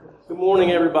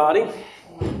morning, everybody.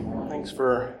 Thanks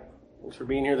for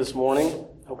being here this morning.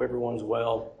 Hope everyone's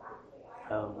well.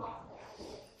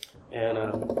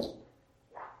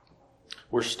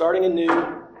 We're starting a new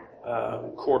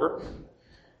quarter.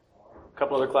 A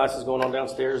couple other classes going on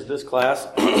downstairs. This class,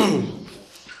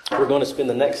 we're going to spend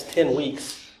the next 10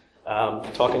 weeks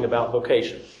talking about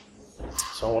vocation.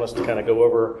 So I want us to kind of go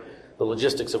over the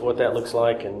logistics of what that looks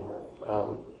like and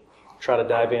try to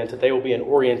dive in. Today will be an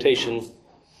orientation,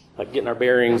 like getting our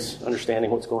bearings,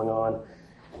 understanding what's going on,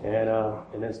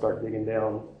 and then start digging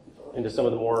down into some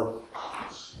of the more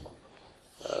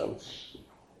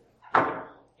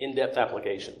in-depth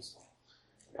applications.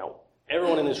 Now,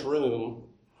 everyone in this room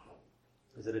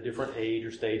is at a different age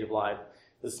or stage of life.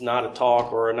 This is not a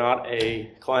talk or not a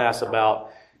class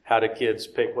about how do kids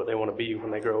pick what they want to be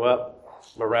when they grow up,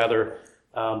 but rather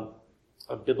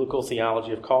a biblical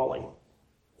theology of calling.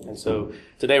 And so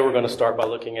today we're going to start by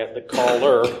looking at the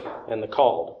caller and the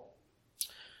called.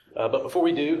 But before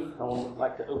we do, I would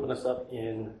like to open us up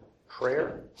in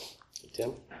prayer.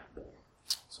 Tim?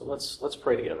 So let's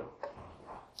pray together.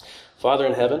 Father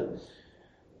in heaven,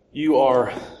 you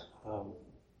are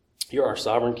you're our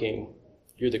sovereign King.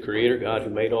 You're the Creator God who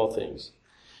made all things.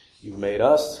 You've made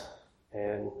us,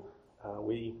 and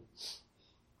we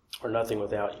are nothing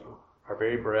without you. Our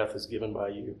very breath is given by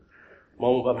you,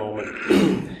 moment by moment,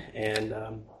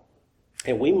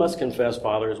 and we must confess,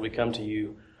 Father, as we come to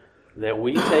you, that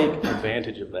we take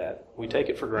advantage of that. We take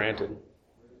it for granted.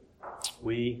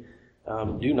 We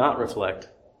do not reflect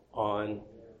on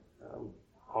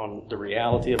the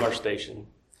reality of our station.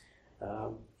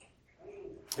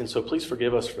 And so please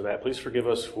forgive us for that. Please forgive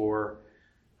us for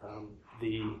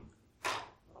the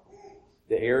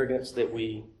arrogance that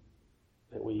we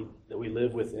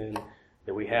live within,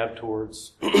 that we have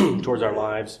towards our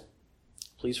lives.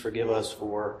 Please forgive us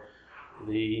for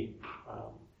the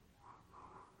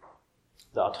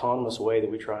autonomous way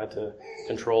that we try to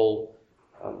control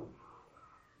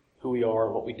who we are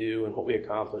and what we do and what we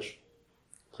accomplish.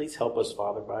 Please help us,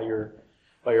 Father, by your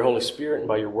Holy Spirit and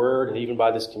by your Word and even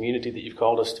by this community that you've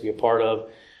called us to be a part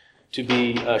of, to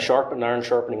be sharpened iron,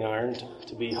 sharpening iron,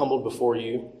 to be humbled before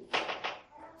you.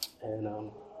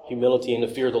 And humility and the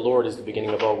fear of the Lord is the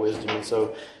beginning of all wisdom. And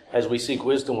so as we seek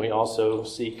wisdom, we also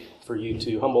seek for you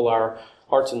to humble our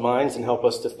hearts and minds and help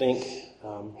us to think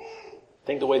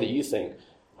the way that you think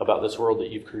about this world that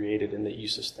you've created and that you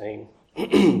sustain.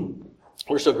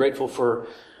 We're so grateful for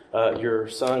your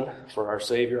Son, for our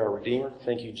Savior, our Redeemer.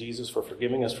 Thank you, Jesus, for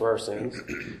forgiving us for our sins,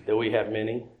 that we have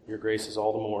many. Your grace is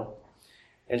all the more.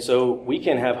 And so we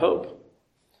can have hope.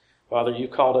 Father, you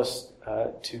called us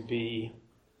to be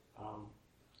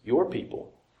your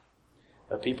people,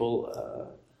 a people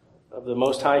of the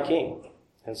Most High King.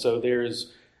 And so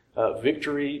there's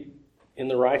victory in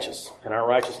the righteous, and our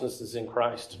righteousness is in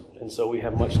Christ. And so we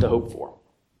have much to hope for.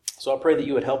 So I pray that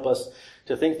you would help us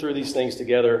to think through these things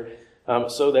together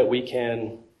so that we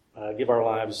can give our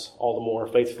lives all the more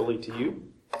faithfully to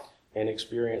you and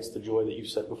experience the joy that you've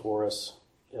set before us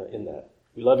in that.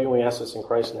 We love you and we ask this in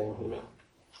Christ's name. Amen.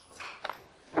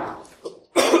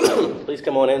 Please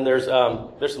come on in. There's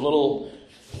some little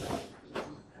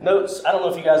notes. I don't know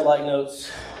if you guys like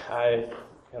notes.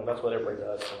 That's what everybody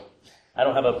does. So I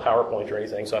don't have a PowerPoint or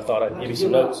anything, so I thought I'd give you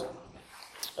some notes.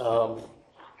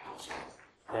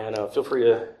 Feel free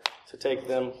to take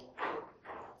them.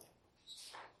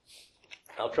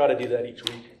 I'll try to do that each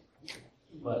week,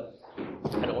 but I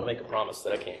don't want to make a promise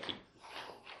that I can't keep.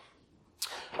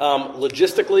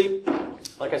 Logistically,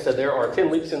 like I said, there are 10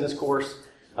 weeks in this course.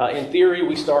 In theory,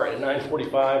 we start at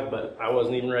 9:45, but I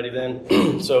wasn't even ready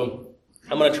then. So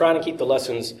I'm going to try to keep the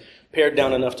lessons pared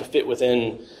down enough to fit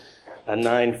within a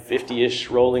 9:50-ish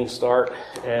rolling start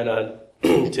and a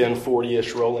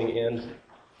 10:40-ish rolling end,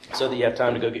 so that you have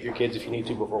time to go get your kids if you need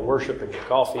to before worship and get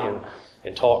coffee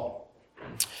and talk.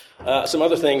 Some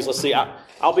other things, let's see,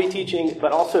 I'll be teaching,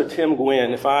 but also Tim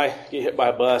Gwynn. If I get hit by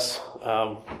a bus,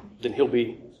 then he'll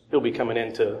be coming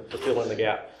in to fill in the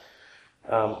gap.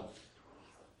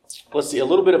 Let's see, a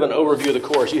little bit of an overview of the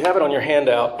course. You have it on your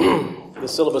handout. The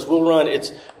syllabus will run.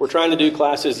 We're trying to do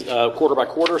classes quarter by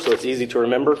quarter, so it's easy to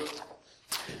remember.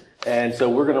 And so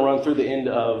we're going to run through the end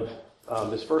of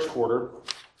this first quarter.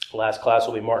 Last class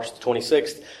will be March the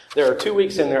 26th. There are 2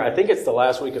 weeks in there. I think it's the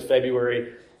last week of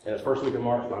February and the first week of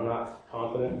March, but I'm not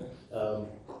confident.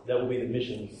 That will be the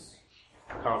missions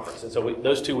conference. And so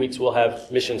those 2 weeks we'll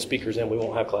have mission speakers in. We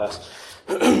won't have class.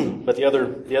 But the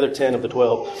other 10 of the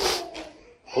 12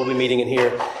 we'll be meeting in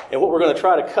here. And what we're going to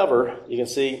try to cover, you can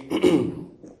see,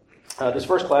 this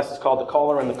first class is called The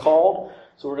Caller and the Called.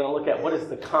 So we're going to look at what is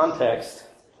the context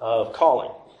of calling.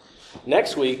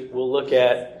 Next week, we'll look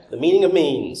at the meaning of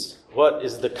means. What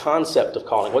is the concept of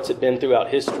calling? What's it been throughout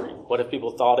history? What have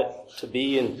people thought it to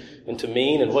be and to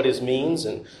mean? And what is means?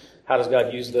 And how does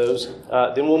God use those?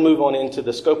 Then we'll move on into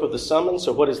the scope of the summons.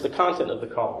 So what is the content of the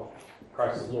calling?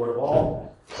 Christ is Lord of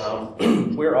all.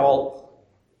 Where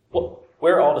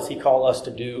all does he call us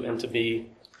to do and to be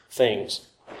things?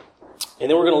 And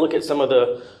then we're going to look at some of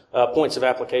the points of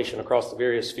application across the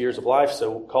various spheres of life.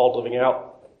 So called living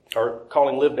out, or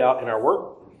calling lived out in our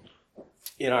work,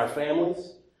 in our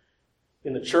families,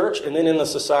 in the church, and then in the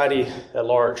society at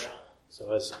large.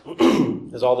 So as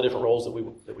all the different roles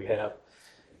that we have.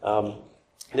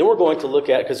 Then we're going to look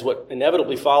at, because what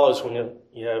inevitably follows when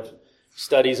you have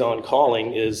studies on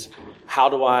calling is, how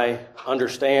do I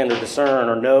understand or discern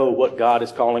or know what God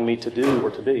is calling me to do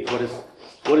or to be?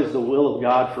 What is the will of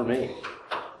God for me?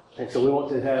 And so we want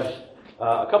to have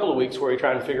a couple of weeks where we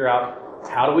try and figure out,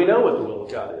 how do we know what the will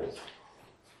of God is?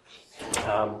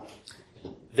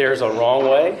 There's a wrong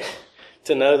way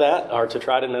to know that, or to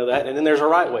try to know that, and then there's a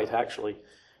right way to actually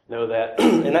know that,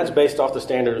 and that's based off the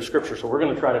standard of Scripture. So we're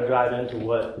going to try to dive into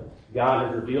what God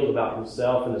has revealed about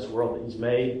himself in this world that he's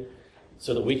made,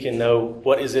 so that we can know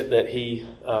what is it that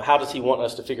how does he want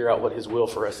us to figure out what his will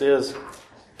for us is.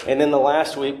 And then the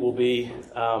last week will be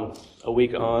a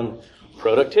week on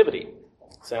productivity.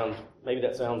 Maybe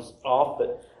that sounds off,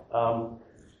 but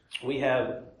we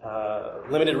have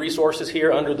limited resources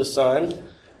here under the sun.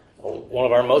 One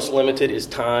of our most limited is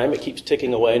time. It keeps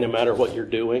ticking away no matter what you're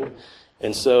doing.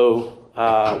 And so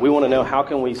we want to know, how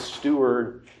can we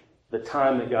steward the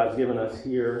time that God's given us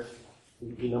here?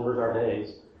 He numbers our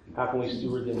days. How can we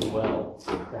steward them well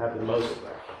to have the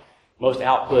most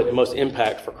output and most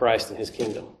impact for Christ and his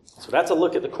kingdom? So that's a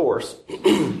look at the course.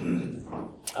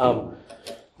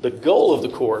 The goal of the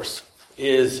course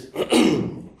is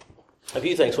a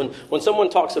few things. When someone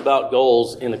talks about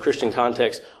goals in the Christian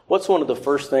context, what's one of the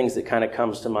first things that kind of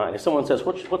comes to mind? If someone says,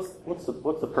 what's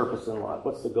the purpose in life?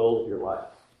 What's the goal of your life?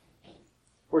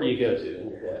 Where do you go to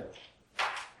in your head?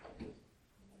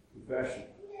 Confession.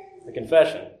 The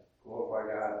confession.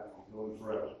 Glorify God, know him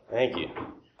forever. Thank you.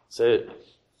 So,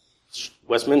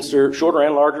 Westminster Shorter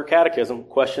and Larger Catechism,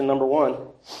 question number 1.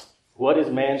 What is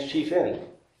man's chief end?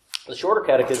 The Shorter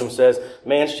Catechism says,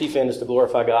 man's chief end is to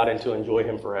glorify God and to enjoy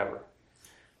him forever.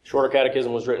 Shorter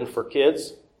Catechism was written for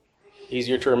kids.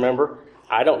 Easier to remember.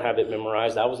 I don't have it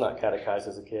memorized. I was not catechized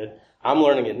as a kid. I'm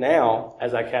learning it now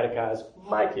as I catechize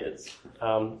my kids.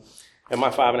 And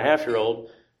my 5.5-year-old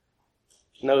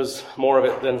knows more of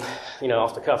it than,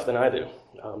 off the cuff than I do.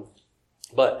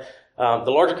 But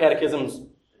the larger catechisms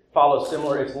follow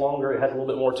similar. It's longer. It has a little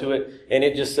bit more to it. And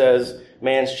it just says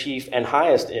man's chief and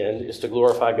highest end is to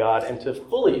glorify God and to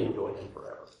fully enjoy him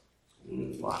forever.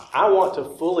 I want to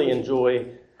fully enjoy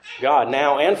God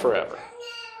now and forever.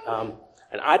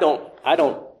 And I don't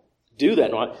do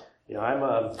that. You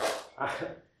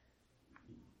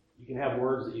can have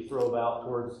words that you throw about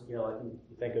towards, like you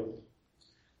think of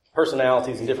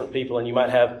personalities and different people, and you might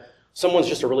have someone's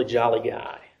just a really jolly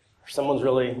guy, or someone's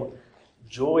really.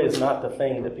 Joy is not the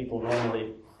thing that people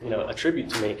normally, attribute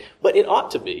to me, but it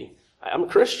ought to be. I'm a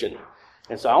Christian,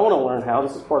 and so I want to learn how.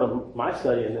 This is part of my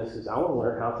study in this. Is I want to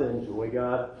learn how to enjoy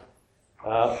God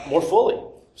more fully,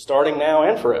 starting now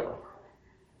and forever.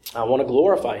 I want to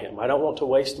glorify him. I don't want to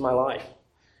waste my life.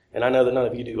 And I know that none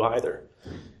of you do either.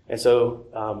 And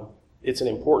so it's an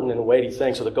important and weighty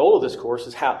thing. So the goal of this course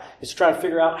is to try and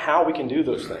figure out how we can do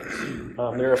those things.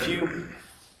 There are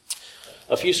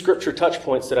a few scripture touch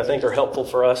points that I think are helpful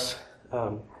for us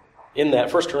in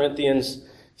that. 1 Corinthians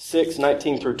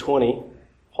 6:19 through 20,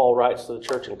 Paul writes to the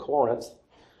church in Corinth,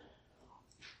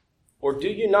 "Or do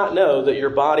you not know that your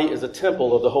body is a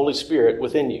temple of the Holy Spirit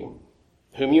within you,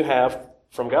 whom you have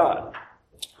from God?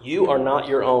 You are not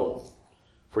your own,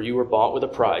 for you were bought with a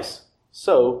price.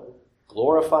 So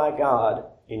glorify God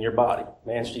in your body."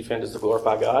 Man's chief end is to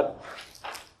glorify God.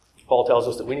 Paul tells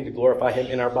us that we need to glorify him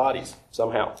in our bodies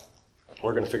somehow.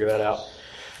 We're going to figure that out.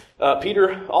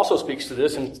 Peter also speaks to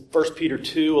this in 1 Peter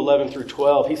 2:11 through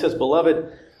 12. He says,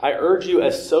 "Beloved, I urge you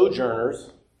as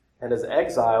sojourners and as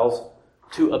exiles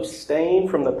to abstain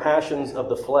from the passions of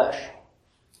the flesh,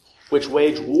 which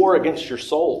wage war against your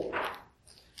soul.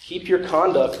 Keep your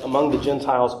conduct among the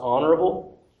Gentiles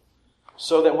honorable,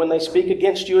 so that when they speak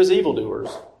against you as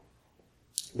evildoers,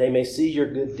 they may see your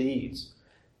good deeds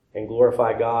and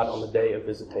glorify God on the day of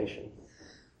visitation."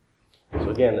 So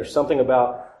again, there's something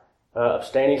about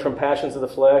abstaining from passions of the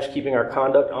flesh, keeping our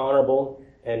conduct honorable,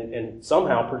 and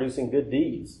somehow producing good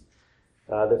deeds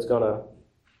that's going to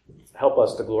help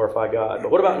us to glorify God.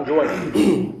 But what about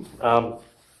enjoyment?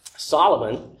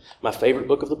 Solomon, my favorite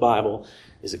book of the Bible,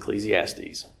 is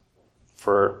Ecclesiastes.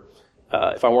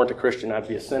 if I weren't a Christian, I'd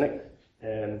be a cynic,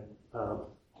 and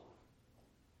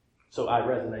so I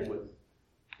resonate with,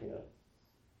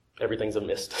 everything's a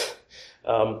mist.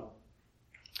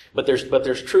 But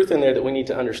there's truth in there that we need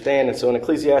to understand. And so in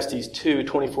Ecclesiastes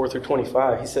 2:24 through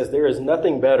 25, he says, "There is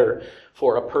nothing better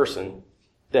for a person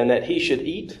than that he should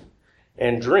eat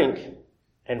and drink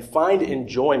and find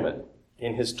enjoyment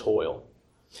in his toil.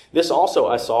 This also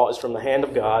I saw is from the hand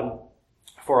of God,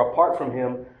 for apart from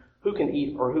him, who can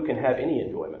eat or who can have any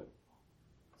enjoyment?"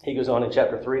 He goes on in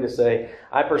chapter 3 to say,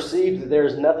 "I perceive that there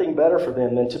is nothing better for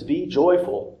them than to be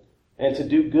joyful and to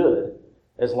do good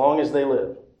as long as they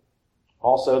live.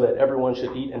 Also that everyone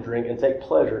should eat and drink and take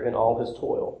pleasure in all his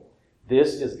toil.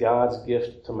 This is God's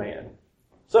gift to man."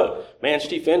 So, man's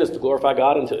chief end is to glorify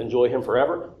God and to enjoy him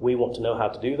forever. We want to know how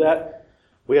to do that.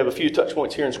 We have a few touch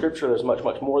points here in Scripture. There's much,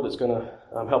 much more that's going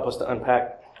to help us to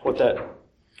unpack what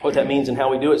that means and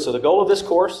how we do it. So the goal of this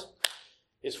course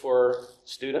is for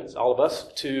students, all of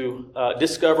us, to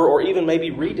discover or even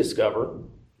maybe rediscover,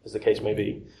 as the case may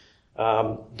be,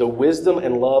 the wisdom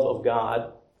and love of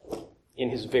God in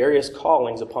his various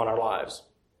callings upon our lives,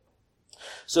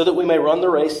 so that we may run the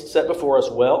race set before us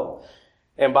well,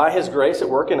 and by his grace at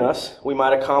work in us, we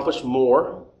might accomplish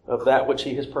more of that which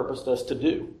he has purposed us to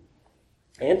do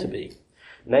and to be,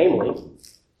 namely,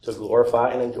 to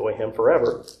glorify and enjoy him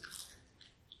forever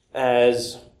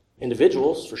as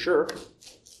individuals, for sure,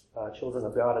 children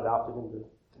of God adopted into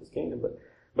his kingdom,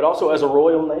 but also as a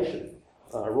royal nation,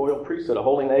 a royal priesthood, a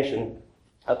holy nation,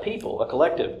 a people, a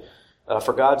collective,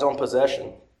 for God's own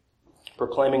possession,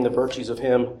 proclaiming the virtues of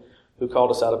him who called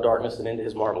us out of darkness and into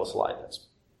his marvelous light. That's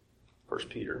 1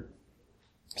 Peter.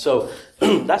 So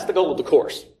that's the goal of the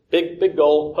course. Big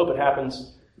goal. Hope it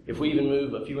happens. If we even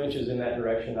move a few inches in that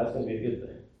direction, that's going to be a good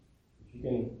thing. If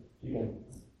you can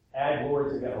add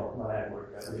glory to God, or not add glory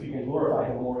to God, but if you can glorify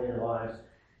him more in your lives,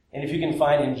 and if you can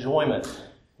find enjoyment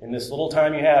in this little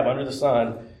time you have under the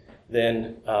sun,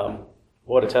 then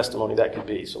what a testimony that could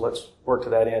be. So let's work to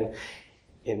that end.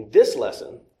 In this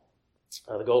lesson,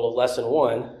 the goal of lesson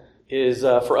 1 is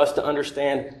for us to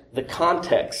understand the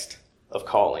context of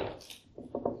calling.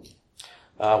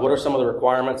 What are some of the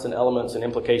requirements and elements and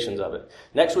implications of it?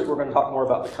 Next week, we're going to talk more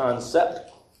about the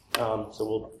concept.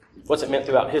 What's it meant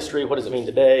throughout history? What does it mean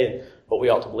today? And what we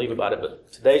ought to believe about it.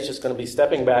 But today's just going to be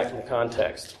stepping back in the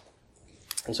context.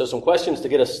 And so some questions to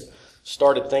get us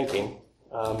started thinking.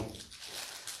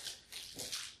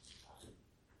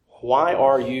 Why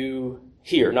are you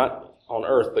here? Not on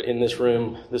earth, but in this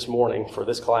room this morning for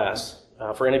this class.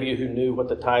 For any of you who knew what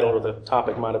the title or the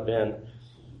topic might have been,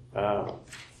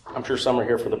 I'm sure some are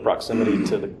here for the proximity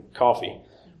to the coffee.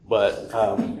 But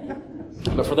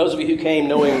for those of you who came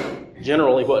knowing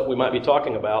generally what we might be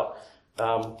talking about,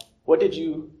 what did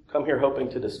you come here hoping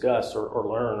to discuss or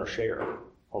learn or share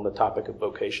on the topic of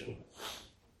vocation?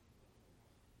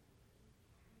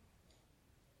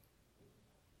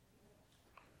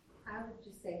 I would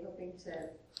just say hoping to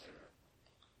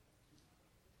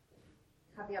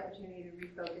have the opportunity to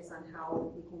refocus on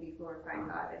how we can be glorifying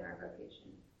God in our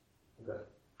vocation. Okay.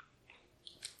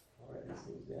 All right. Let's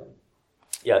move down.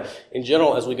 Yeah. In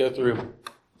general, as we go through,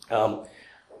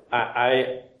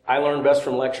 I learn best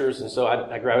from lectures, and so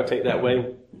I gravitate that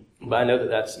way. But I know that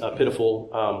that's a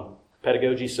pitiful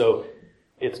pedagogy, so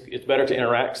it's better to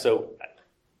interact. So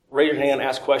raise your hand,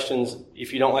 ask questions.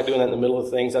 If you don't like doing that in the middle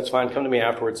of things, that's fine. Come to me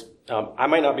afterwards. I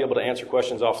might not be able to answer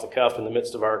questions off the cuff in the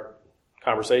midst of our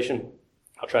conversation.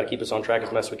 I'll try to keep us on track as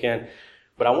best we can.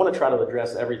 But I want to try to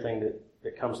address everything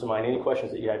that comes to mind. Any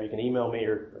questions that you have, you can email me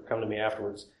or come to me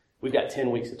afterwards. We've got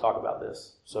 10 weeks to talk about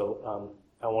this. So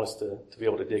I want us to be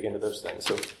able to dig into those things.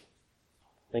 So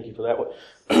thank you for that.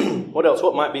 What else?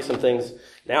 What might be some things,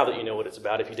 now that you know what it's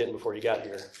about, if you didn't before you got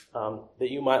here, that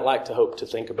you might like to hope to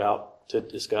think about, to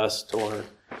discuss, to learn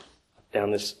down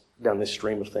this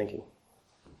stream of thinking?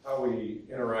 How we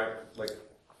interact, like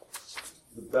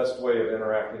the best way of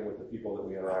interacting with the people that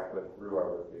we interact with through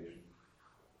our vocation.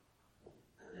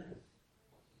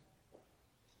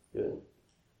 Good.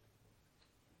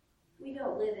 We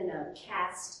don't live in a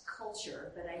caste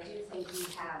culture, but I do think we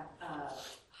have a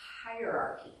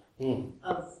hierarchy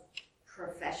of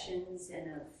professions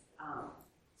and of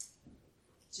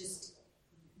just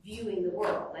viewing the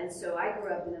world. And so I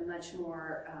grew up in a much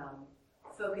more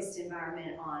focused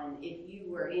environment on if you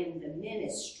were in the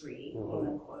ministry, quote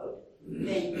unquote,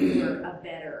 then you were a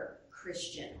better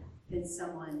Christian than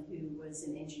someone who was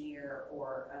an engineer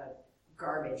or a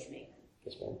garbage man.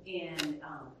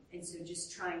 And so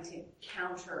just trying to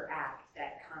counteract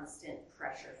that constant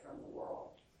pressure from the world,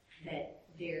 that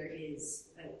there is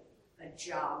a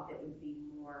job that would be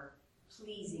more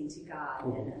pleasing to God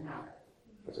than another.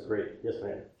 That's a great, yes,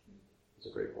 ma'am. That's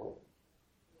a great point.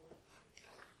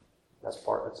 That's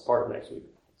part of next week.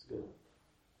 That's good.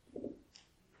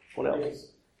 What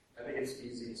else? I think it's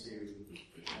easy to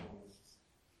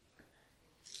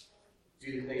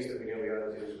do the things that we know we got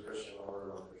to do as a Christian when we're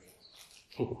non-Christians.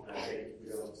 And I think we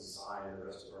don't design the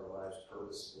rest of our lives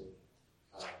purposefully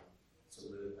to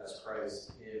live as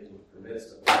Christ in the midst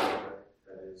of a world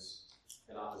that is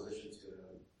in opposition to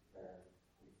Him, and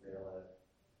we fail at,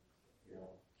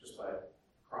 just by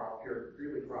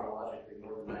purely chronologically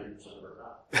more than 90% of our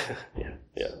time.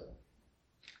 Yeah. So,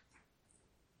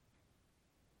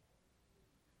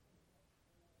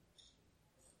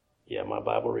 Yeah, my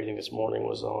Bible reading this morning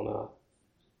was on,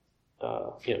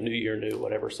 New Year, New,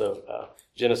 whatever. So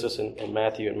Genesis and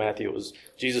Matthew. And Matthew was,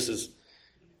 Jesus is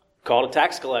called a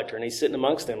tax collector, and he's sitting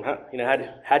amongst them.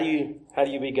 How do you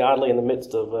be godly in the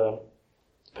midst of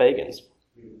pagans?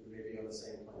 we may be on the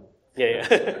same plane. Yeah.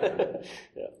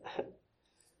 Yeah.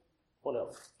 What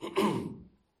else?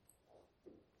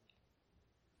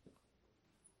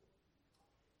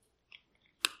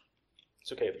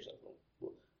 It's okay if there's something.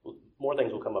 More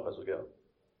things will come up as we go.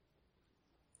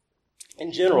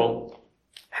 In general,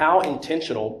 how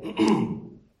intentional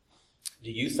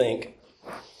do you think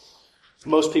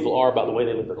most people are about the way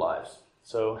they live their lives?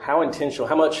 So how intentional,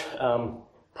 how much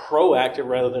proactive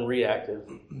rather than reactive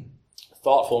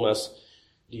thoughtfulness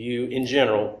do you, in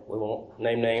general, we won't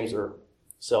name names or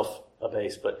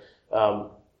self-abase, but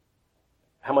how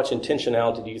much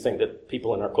intentionality do you think that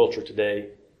people in our culture today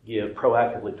give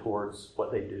proactively towards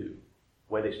what they do,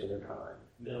 the way they spend their time?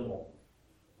 Minimal.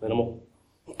 Minimal?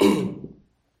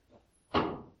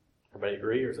 Everybody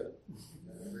agree, or is that?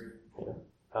 I agree.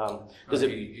 Yeah. Does it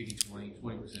 80-20,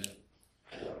 20%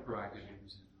 proactive,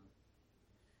 80%.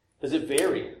 Does it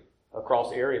vary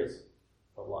across areas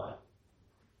of life?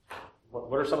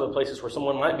 What are some of the places where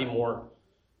someone might be more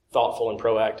thoughtful and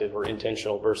proactive or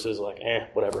intentional versus like,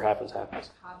 whatever happens,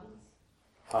 happens?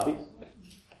 Hobbies?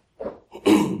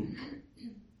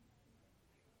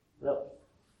 Yep.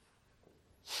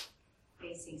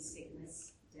 Facing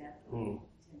sickness, death, Hmm.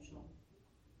 potential.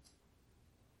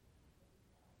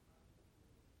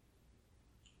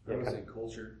 I would say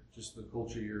culture, just the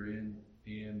culture you're in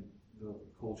and the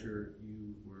culture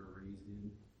you were raised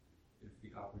in. If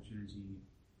the opportunity,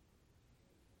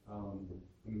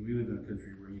 we live in a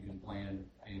country where you can plan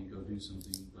and go do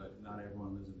something, but not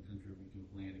everyone lives in a country where you can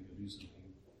plan and go do something.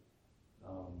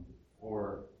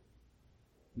 Or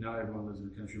not everyone lives in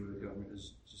a country where the government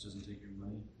just doesn't take your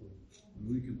money.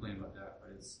 We can complain about that,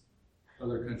 but it's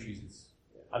other countries. It's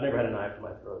I've never had a knife to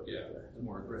my throat. it's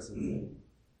more aggressive.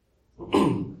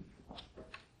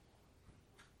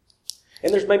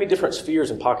 And there's maybe different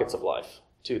spheres and pockets of life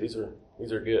too. These are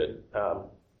good.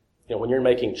 When you're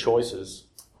making choices,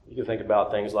 you can think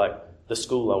about things like the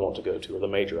school I want to go to, or the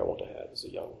major I want to have as a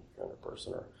younger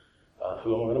person, or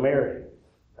who am I going to marry?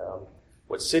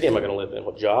 What city am I going to live in?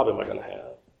 What job am I going to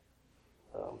have?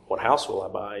 What house will I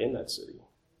buy in that city?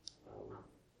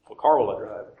 What car will I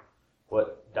drive?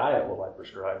 What diet will I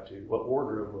prescribe to? What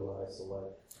wardrobe will I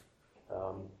select?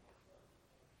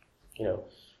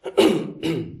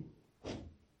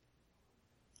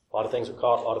 A lot of things are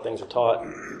caught, a lot of things are taught.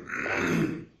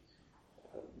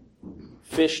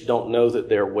 Fish don't know that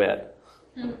they're wet.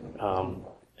 And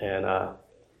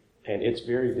it's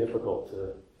very difficult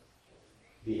to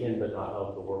be in but not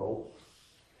of the world.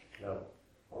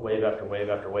 Wave after wave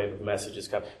after wave of messages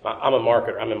come. I'm a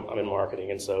marketer. I'm in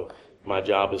marketing, and so my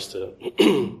job is to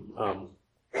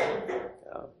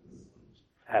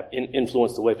have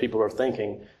influence the way people are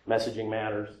thinking. Messaging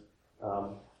matters.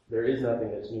 There is nothing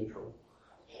that's neutral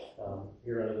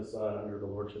here under the sun, under the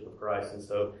lordship of Christ, and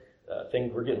so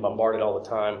things we're getting bombarded all the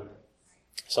time.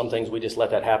 Some things we just let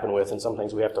that happen with, and some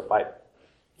things we have to fight.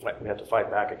 We have to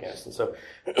fight back against. And so,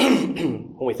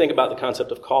 when we think about the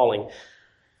concept of calling,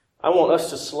 I want us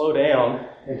to slow down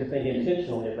and to think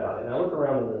intentionally about it. And I look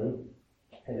around the room,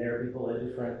 and there are people at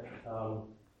different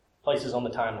places on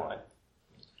the timeline.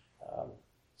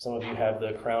 Some of you have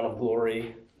the crown of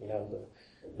glory,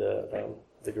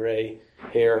 the gray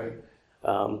hair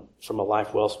from a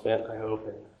life well spent, I hope,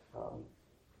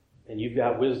 and you've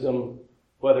got wisdom,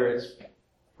 whether it's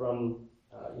from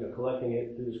collecting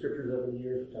it through the scriptures over the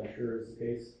years, which I'm sure is the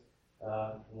case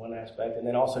in one aspect, and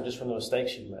then also just from the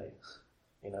mistakes you've made.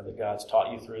 That God's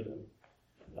taught you through them.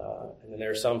 And then there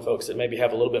are some folks that maybe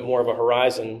have a little bit more of a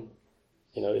horizon,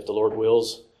 if the Lord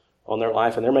wills, on their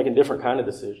life, and they're making different kind of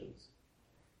decisions.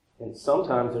 And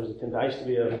sometimes there's a temptation. I used to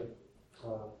be an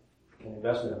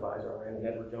investment advisor. I ran in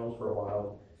Edward Jones for a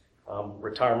while.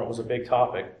 Retirement was a big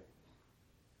topic.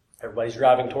 Everybody's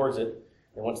driving towards it,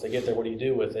 and once they get there, what do you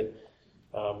do with it?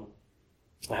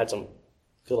 I had some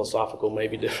philosophical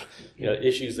maybe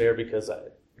issues there because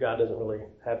God doesn't really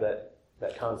have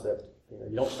that concept.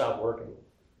 You don't stop working.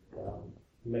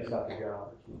 You may stop your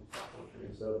job.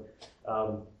 And so,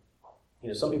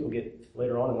 some people get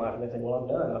later on in life and they think, well, I'm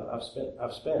done.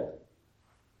 I've spent.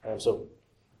 So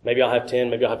maybe I'll have 10,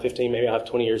 maybe I'll have 15, maybe I'll have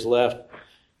 20 years left.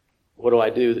 What do I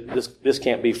do? This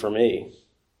can't be for me.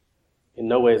 In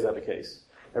no way is that the case.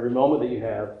 Every moment that you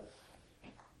have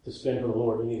to spend for the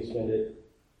Lord, you need to spend it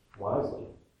wisely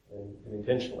and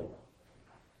intentionally.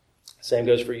 Same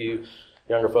goes for you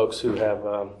younger folks who have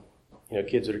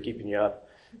kids that are keeping you up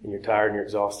and you're tired and you're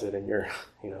exhausted and you're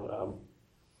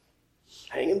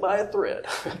hanging by a thread.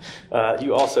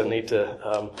 You also need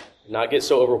to not get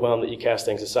so overwhelmed that you cast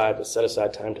things aside, but set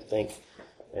aside time to think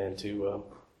and to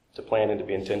plan and to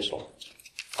be intentional.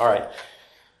 All right.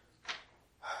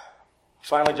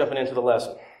 Finally, jumping into the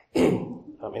lesson,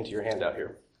 into your handout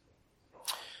here.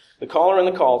 The caller and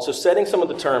the called. So setting some of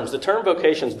the terms. The term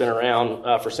vocation has been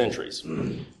around for centuries,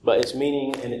 but its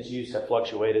meaning and its use have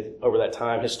fluctuated over that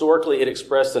time. Historically, it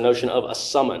expressed the notion of a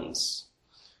summons.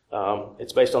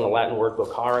 It's based on the Latin word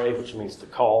vocare, which means to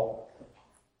call.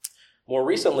 More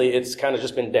recently, it's kind of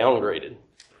just been downgraded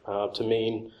to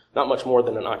mean not much more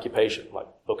than an occupation, like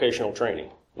vocational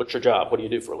training. What's your job? What do you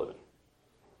do for a living?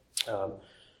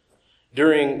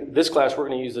 During this class, we're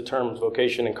going to use the terms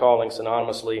vocation and calling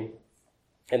synonymously.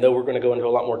 And though we're going to go into a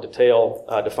lot more detail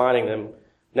defining them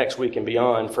next week and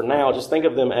beyond, for now, just think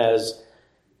of them as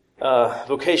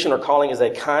vocation or calling is a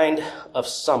kind of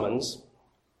summons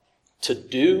to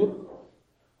do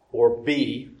or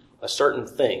be a certain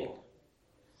thing,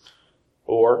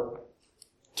 or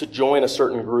to join a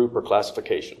certain group or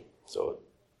classification. So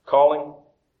calling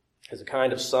is a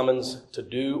kind of summons to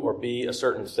do or be a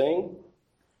certain thing,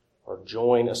 or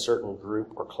join a certain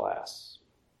group or class.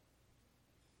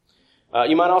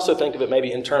 You might also think of it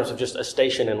maybe in terms of just a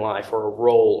station in life or a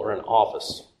role or an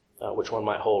office, which one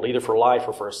might hold, either for life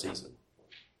or for a season.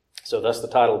 So that's the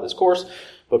title of this course,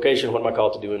 Vocation, What Am I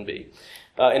Called to Do and Be?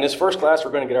 In this first class,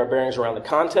 we're going to get our bearings around the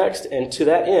context, and to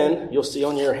that end, you'll see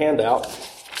on your handout,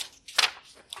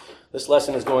 this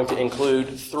lesson is going to include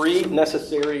 3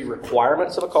 necessary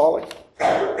requirements of a calling,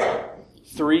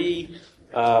 3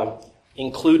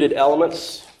 included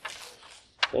elements,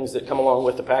 things that come along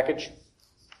with the package,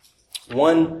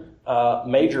 1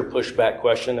 major pushback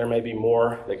question. There may be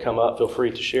more that come up. Feel free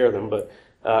to share them.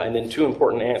 And then 2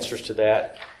 important answers to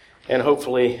that. And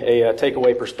hopefully a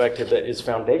takeaway perspective that is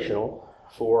foundational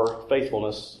for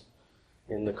faithfulness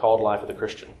in the called life of the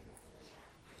Christian.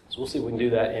 So we'll see if we can do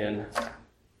that in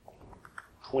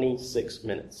 26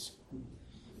 minutes.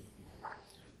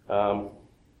 All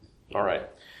right.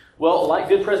 Well, like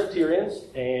good Presbyterians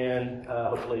and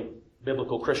hopefully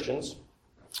biblical Christians,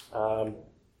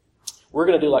 we're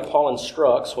going to do like Paul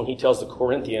instructs when he tells the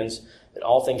Corinthians that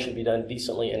all things should be done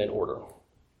decently and in order.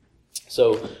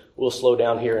 So we'll slow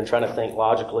down here and try to think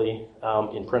logically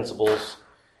in principles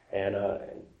and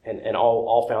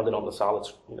all founded on the solid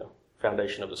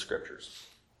foundation of the Scriptures.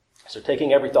 So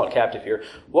taking every thought captive here,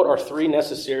 what are 3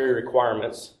 necessary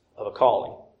requirements of a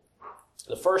calling?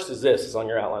 The first is this, is on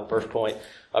your outline, first point.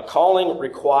 A calling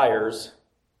requires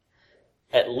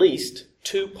at least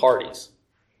 2 parties.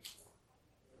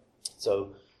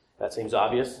 So that seems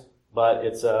obvious, but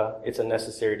it's a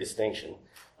necessary distinction.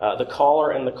 The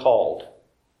caller and the called.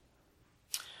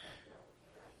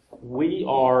 We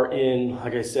are in,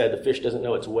 like I said, the fish doesn't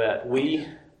know it's wet. We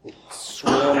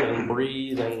swim and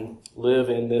breathe and live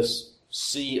in this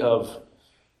sea of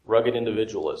rugged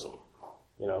individualism.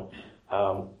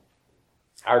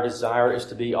 Our desire is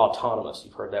to be autonomous.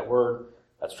 You've heard that word.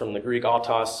 That's from the Greek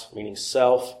autos, meaning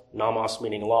self, nomos,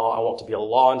 meaning law. I want to be a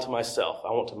law unto myself.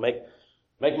 I want to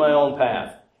make my own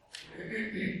path.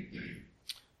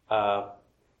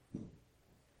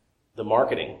 The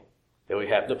marketing that we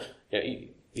have.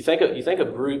 You think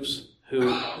of groups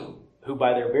who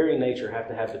by their very nature have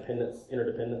to have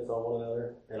interdependence on one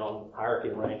another and on hierarchy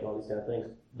and rank and all these kind of things.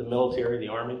 The military, the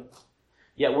army.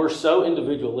 Yet we're so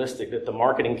individualistic that the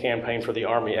marketing campaign for the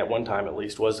army, at one time at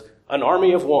least, was an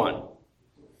army of one.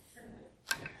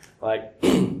 Like,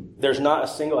 there's not a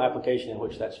single application in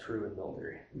which that's true in the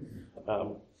military.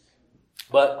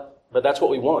 But that's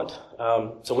what we want.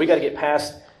 So we got to get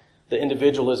past the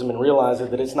individualism and realize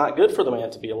that it's not good for the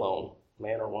man to be alone,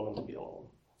 man or woman to be alone.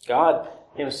 God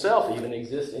himself even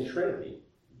exists in Trinity.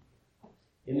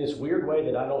 In this weird way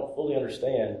that I don't fully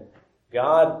understand,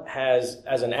 God has,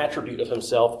 as an attribute of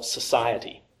himself,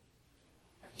 society.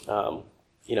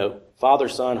 Father,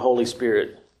 Son, Holy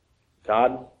Spirit.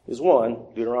 God is one.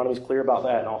 Deuteronomy is clear about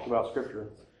that and all throughout Scripture.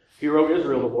 Hear, O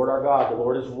Israel, the Lord our God, the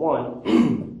Lord is one,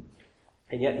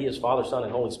 and yet he is Father, Son,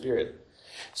 and Holy Spirit.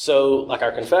 So, like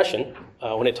our confession,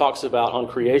 when it talks about on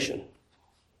creation,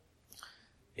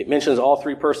 it mentions all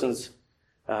three persons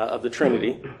of the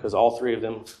Trinity, because all three of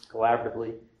them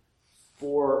collaboratively,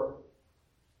 for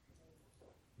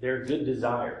their good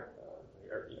desire,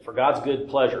 for God's good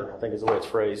pleasure, I think is the way it's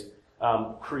phrased,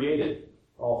 created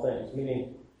all things.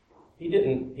 Meaning, He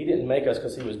didn't make us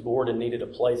because He was bored and needed a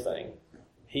plaything.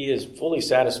 He is fully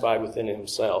satisfied within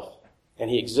Himself, and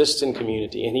He exists in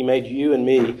community, and He made you and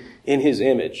me in His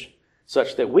image,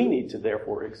 such that we need to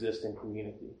therefore exist in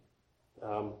community.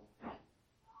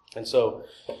 And so,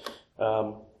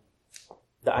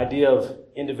 the idea of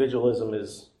individualism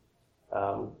is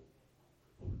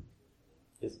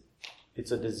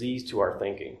it's a disease to our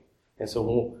thinking. And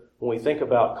so when we think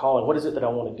about calling, what is it that I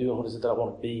want to do and what is it that I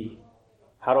want to be?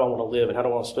 How do I want to live and how do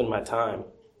I want to spend my time?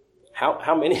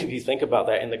 How many of you think about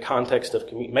that in the context of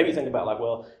community? Maybe think about like,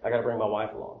 well, I got to bring my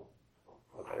wife along.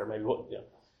 Okay, or maybe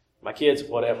my kids,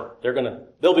 whatever.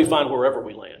 They'll be fine wherever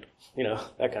we land.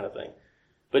 That kind of thing.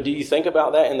 But do you think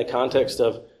about that in the context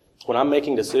of when I'm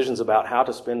making decisions about how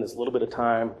to spend this little bit of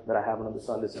time that I have under the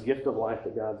sun, this gift of life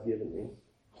that God's given me?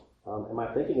 Am I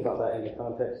thinking about that in the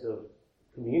context of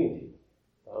community,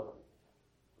 of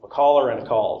a caller and a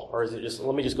called? Or is it just,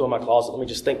 let me just go in my closet, let me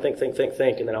just think,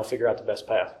 and then I'll figure out the best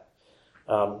path?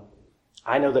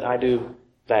 I know that I do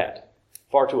that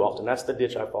far too often. That's the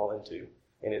ditch I fall into.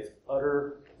 And it's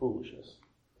utter foolishness.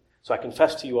 So I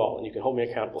confess to you all, and you can hold me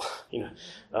accountable.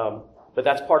 But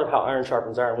that's part of how iron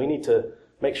sharpens iron. We need to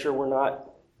make sure we're not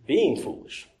being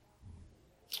foolish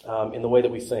in the way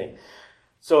that we think.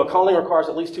 So a calling requires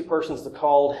at least two persons, the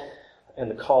called and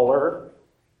the caller.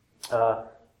 The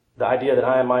idea that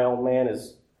I am my own man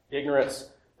is ignorance.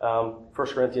 1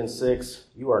 Corinthians 6,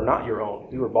 you are not your own.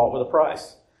 You were bought with a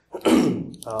price.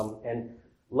 And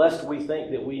lest we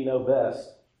think that we know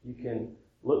best, you can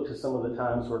look to some of the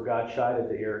times where God chided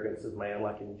the arrogance of man,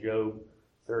 like in Job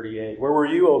 38. Where were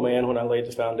you, O man, when I laid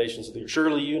the foundations of the earth?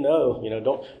 Surely you know.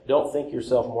 Don't think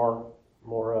yourself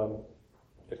more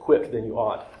equipped than you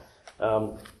ought.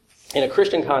 In a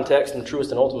Christian context, in the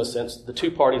truest and ultimate sense, the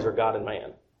two parties are God and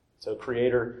man. So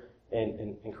creator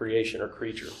and creation or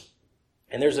creature.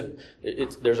 And there's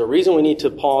a reason we need to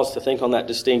pause to think on that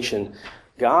distinction.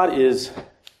 God is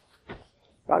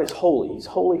holy. He's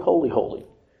holy, holy, holy.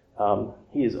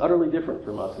 He is utterly different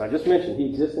from us. And I just mentioned He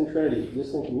exists in Trinity, He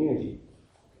exists in community.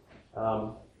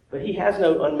 But He has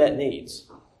no unmet needs.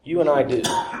 You and I do.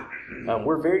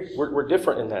 We're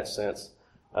different in that sense.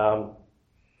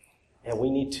 And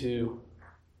we need to,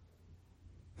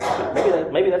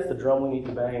 maybe that's the drum we need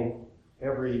to bang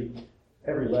every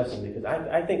lesson, because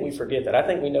I think we forget that. I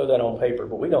think we know that on paper,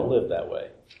 but we don't live that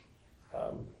way.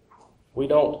 We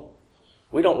don't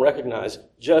recognize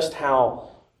just how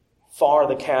far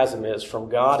the chasm is from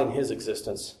God and His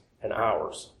existence and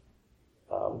ours.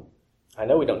 I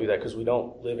know we don't do that because we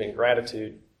don't live in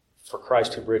gratitude for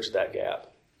Christ who bridged that gap.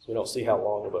 So we don't see how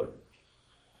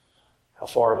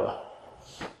far of a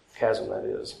chasm that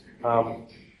is.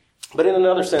 But in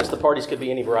another sense, the parties could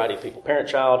be any variety of people. Parent,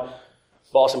 child,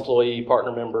 boss, employee,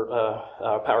 partner member,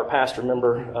 power pastor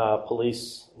member,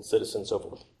 police, and citizen, so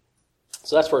forth.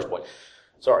 So that's first point.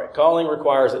 Calling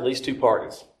requires at least two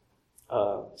parties.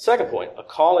 Second point, a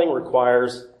calling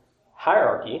requires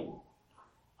hierarchy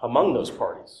among those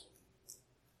parties.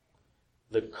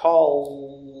 The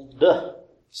called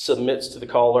submits to the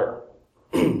caller,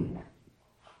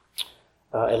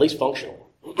 at least functionally.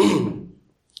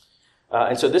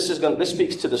 And so this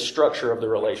speaks to the structure of the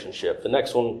relationship. The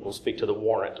next one will speak to the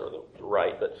warrant or the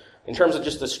right. But in terms of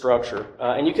just the structure,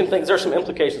 and you can think there's some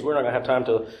implications. We're not going to have time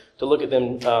to look at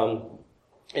them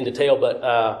in detail. But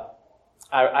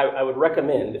I would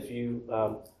recommend if you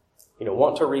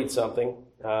want to read something,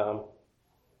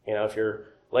 if you're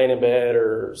laying in bed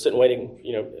or sitting waiting,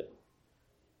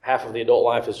 half of the adult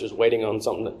life is just waiting on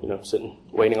something. Sitting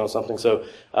waiting on something. So.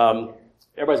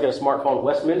 Everybody's got a smartphone.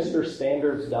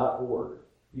 WestminsterStandards.org.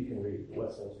 You can read the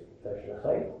Westminster Confession of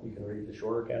Faith. You can read the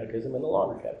Shorter Catechism and the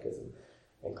Longer Catechism,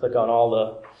 and click on all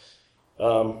the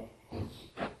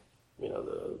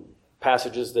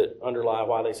passages that underlie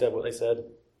why they said what they said.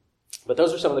 But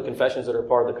those are some of the confessions that are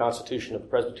part of the Constitution of the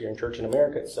Presbyterian Church in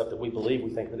America. It's stuff that we believe. We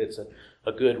think that it's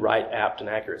a good, right, apt, and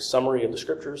accurate summary of the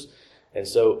Scriptures. And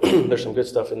so there's some good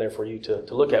stuff in there for you to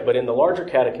look at. But in the larger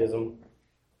catechism,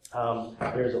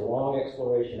 there's a long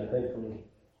exploration, I think, from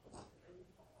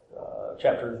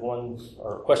chapters 1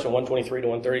 or question 123 to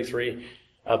 133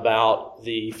 about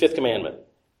the fifth commandment.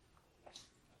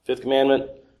 Fifth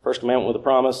commandment, first commandment with a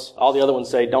promise. All the other ones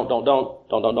say don't.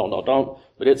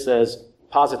 But it says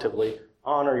positively,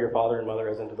 honor your father and mother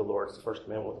as unto the Lord. It's the first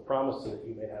commandment with a promise, so that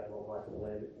you may have long life in the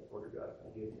land that the Lord your God is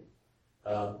going to give you.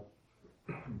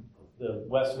 The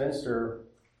Westminster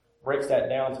breaks that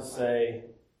down to say,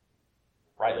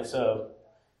 rightly so,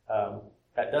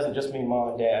 that doesn't just mean mom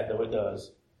and dad, though it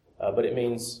does, but it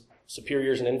means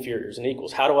superiors and inferiors and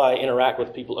equals. How do I interact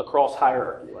with people across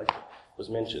hierarchy, like was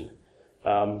mentioned?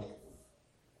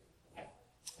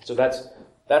 So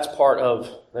that's part of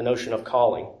the notion of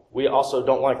calling. We also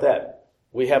don't like that.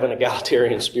 We have an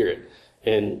egalitarian spirit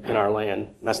in our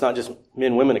land. And that's not just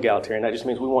men-women egalitarian. That just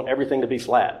means we want everything to be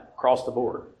flat across the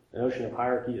board. The notion of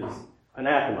hierarchy is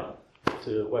anathema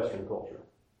to Western culture.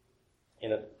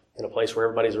 In a place where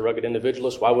everybody's a rugged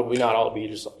individualist, why would we not all be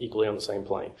just equally on the same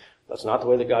plane? That's not the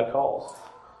way that God calls.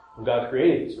 When God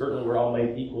created, certainly we're all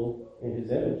made equal in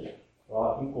His image. We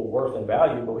all have equal worth and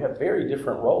value, but we have very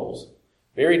different roles,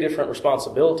 very different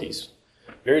responsibilities,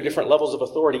 very different levels of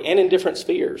authority, and in different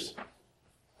spheres.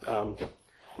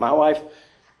 My wife,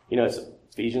 it's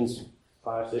Ephesians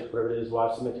 5, 6, whatever it is,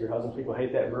 wives submit to your husbands. People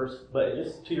hate that verse, but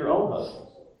just to your own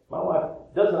husbands. My wife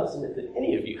does not submit to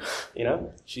any of you,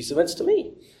 She submits to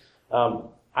me.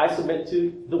 I submit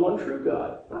to the one true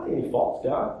God, not any false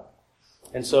God.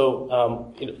 And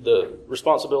so the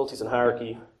responsibilities and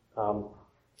hierarchy,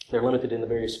 they're limited in the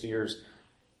various spheres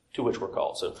to which we're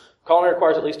called. So calling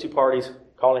requires at least two parties.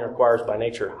 Calling requires by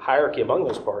nature hierarchy among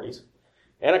those parties.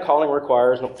 And a calling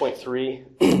requires, point 3,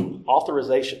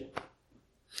 authorization.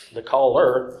 The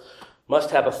caller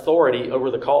must have authority over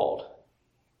the called.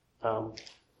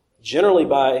 Generally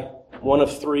by one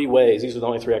of three ways. These are the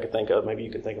only three I could think of. Maybe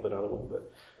you can think of another one.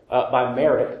 But by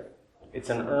merit, it's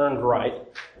an earned right.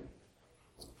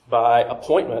 By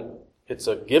appointment, it's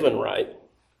a given right.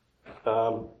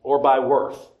 Or by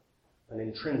worth, an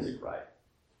intrinsic right.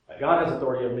 God has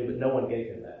authority over me, but no one gave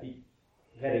him that. He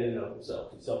had it in and of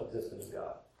himself. He's self-existent as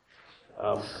God.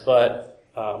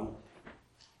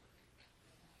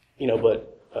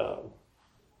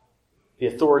 The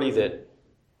authority that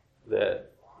the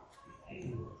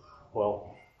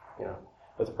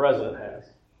president has,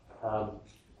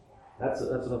 that's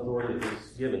an authority that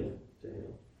was given to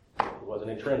him. It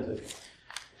wasn't intrinsic.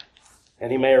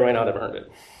 And he may or may not have earned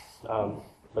it.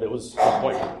 But it was an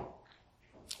appointment.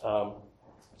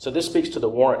 So this speaks to the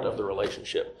warrant of the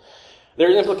relationship. There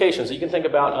are implications. You can think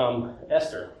about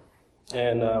Esther.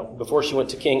 And before she went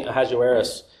to King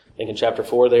Ahasuerus, I think in chapter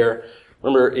 4 there,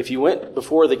 remember, if you went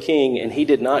before the king and he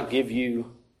did not give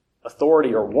you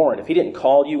authority or warrant, if he didn't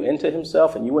call you into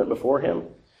himself and you went before him,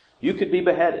 you could be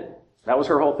beheaded. That was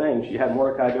her whole thing. She had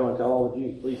Mordecai go and tell all the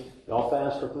Jews, please, y'all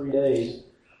fast for 3 days,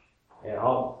 and if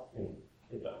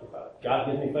God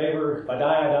gives me favor, if I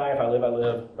die, I die. If I live, I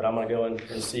live. But I'm going to go and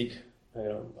seek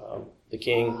the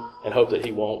king and hope that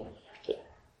he won't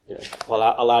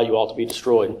allow you all to be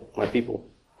destroyed, my people.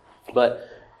 But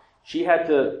she had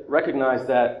to recognize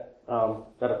that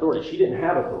authority. She didn't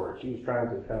have authority. She was trying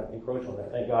to kind of encroach on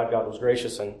that. Thank God, God was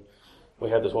gracious, and we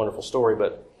have this wonderful story.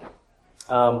 But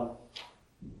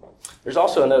there's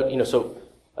also a note,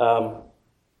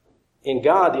 in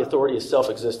God, the authority is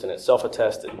self-existent. It's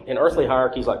self-attested. In earthly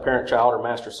hierarchies like parent-child or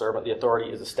master-servant, the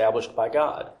authority is established by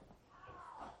God.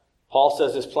 Paul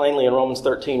says this plainly in Romans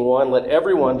 13:1, let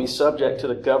everyone be subject to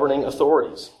the governing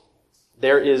authorities.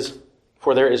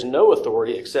 For there is no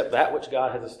authority except that which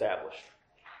God has established.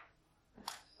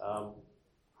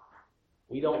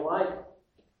 We don't like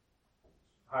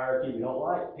hierarchy. We don't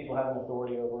like people having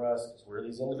authority over us because we're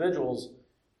these individuals.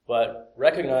 But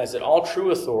recognize that all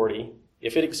true authority,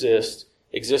 if it exists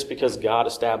because God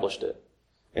established it.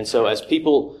 And so as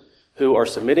people who are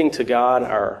submitting to God,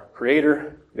 our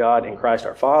Creator, God in Christ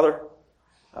our Father,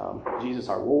 Jesus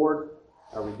our Lord,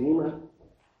 our Redeemer,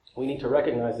 we need to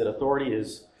recognize that authority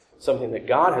is something that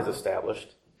God has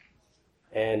established.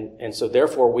 And so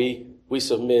therefore we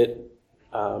submit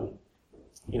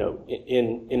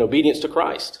in obedience to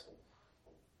Christ.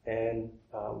 And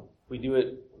we do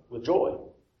it with joy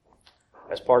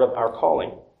as part of our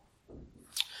calling.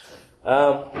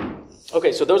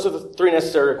 Okay, so those are the three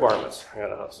necessary requirements. I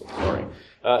gotta hustle, sorry.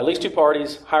 At least two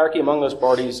parties, hierarchy among those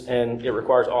parties, and it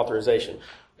requires authorization.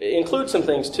 It includes some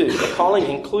things too. The calling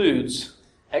includes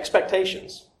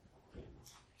expectations.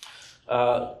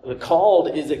 The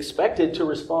called is expected to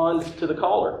respond to the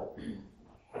caller.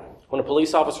 When a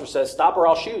police officer says, stop or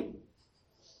I'll shoot,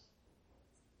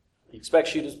 he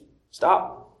expects you to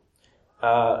stop.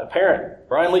 A parent,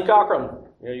 Brian Lee Cochran,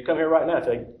 you come here right now, if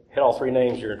I hit all three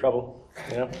names, you're in trouble.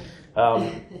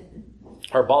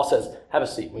 Our boss says, have a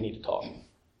seat, we need to talk.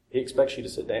 He expects you to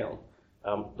sit down.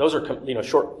 Those are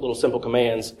short, little, simple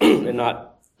commands and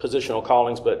not positional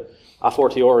callings, but a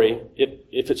fortiori,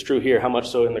 if it's true here, how much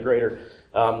so in the greater.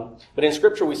 But in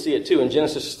Scripture we see it too. In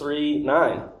Genesis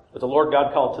 3:9, but the Lord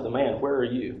God called to the man, "Where are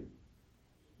you?"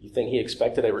 You think he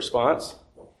expected a response?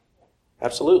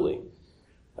 Absolutely.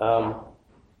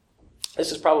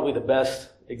 This is probably the best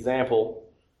example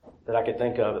that I could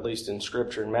think of, at least in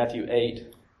Scripture, in Matthew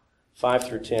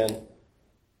 8:5-10.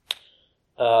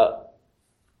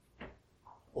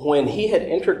 When he had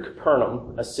entered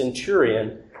Capernaum, a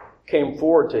centurion came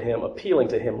forward to him, appealing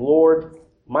to him, "Lord,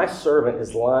 my servant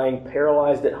is lying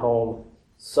paralyzed at home,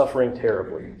 suffering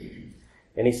terribly."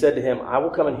 And he said to him, "I will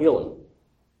come and heal him."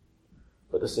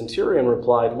 But the centurion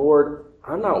replied, "Lord,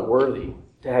 I'm not worthy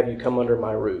to have you come under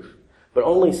my roof, but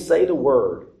only say the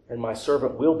word, and my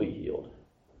servant will be healed.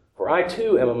 For I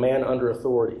too am a man under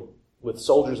authority, with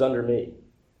soldiers under me.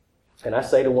 And I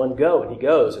say to one, 'Go,' and he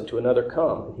goes, and to another,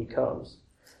 'Come,' and he comes.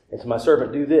 And to my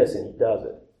servant, 'Do this,' and he does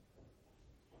it."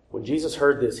 When Jesus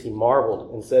heard this, he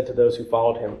marveled and said to those who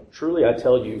followed him, "Truly I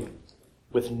tell you,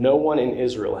 with no one in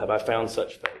Israel have I found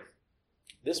such faith."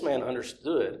 This man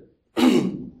understood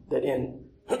that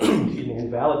in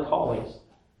valid callings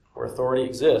where authority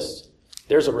exists,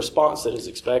 there's a response that is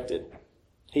expected.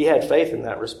 He had faith in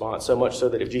that response, so much so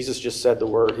that if Jesus just said the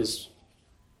word, his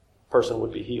person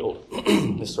would be healed,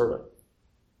 his servant.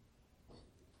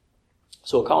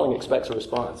 So a calling expects a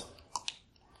response.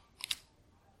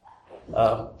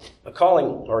 A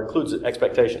calling includes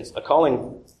expectations. A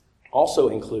calling also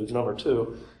includes, number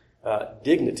 2,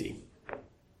 dignity.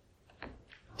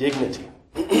 Dignity.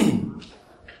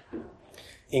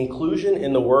 Inclusion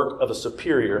in the work of a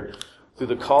superior through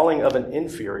the calling of an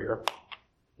inferior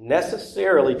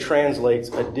necessarily translates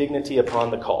a dignity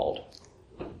upon the called.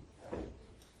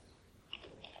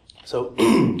 So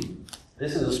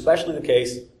this is especially the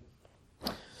case,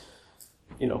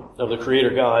 of the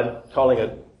Creator God calling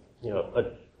a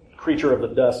creature of the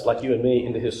dust like you and me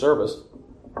into his service.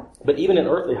 But even in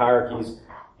earthly hierarchies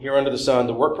here under the sun,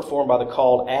 the work performed by the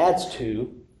called adds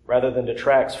to, rather than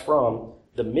detracts from,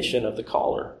 the mission of the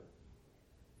caller.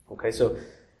 Okay, so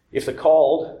if the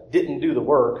called didn't do the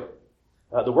work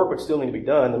would still need to be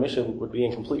done. The mission would be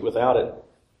incomplete without it.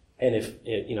 And if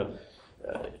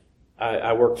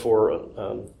I work for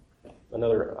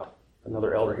another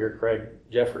elder here, Craig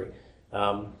Jeffrey.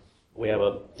 We have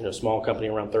a small company,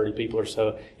 around 30 people or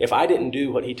so. If I didn't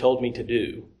do what he told me to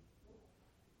do,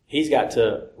 he's got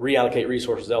to reallocate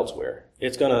resources elsewhere.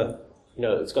 It's gonna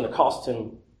cost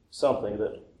him something.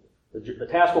 That the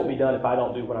task won't be done if I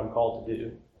don't do what I'm called to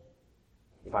do.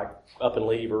 If I up and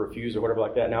leave or refuse or whatever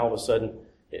like that, now all of a sudden,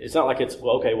 it's not like it's,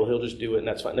 he'll just do it and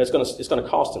that's fine. It's gonna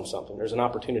cost him something. There's an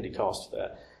opportunity cost to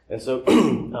that. And so,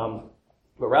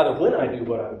 but rather when I do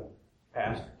what I'm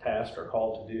tasked or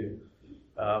called to do,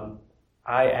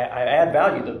 I add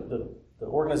value. The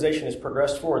organization is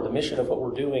progressed forward. The mission of what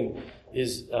we're doing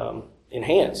is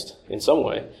enhanced in some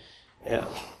way. Yeah,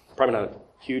 probably not a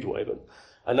huge way, but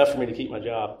enough for me to keep my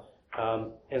job.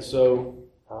 And so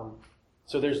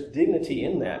there's dignity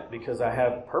in that because I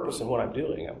have purpose in what I'm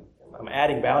doing. I'm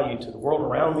adding value to the world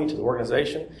around me, to the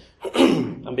organization.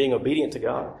 I'm being obedient to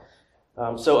God.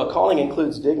 So a calling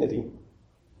includes dignity.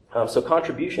 So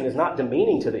contribution is not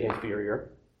demeaning to the inferior,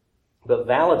 but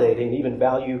validating, even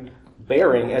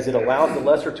value-bearing, as it allows the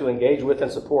lesser to engage with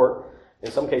and support,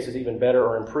 in some cases even better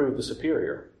or improve the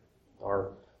superior,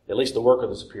 or at least the work of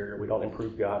the superior. We don't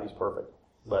improve God, he's perfect.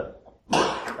 But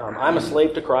I'm a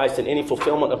slave to Christ, and any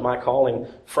fulfillment of my calling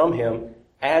from him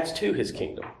adds to his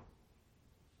kingdom.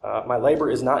 My labor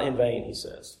is not in vain, he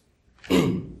says.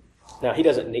 Now, he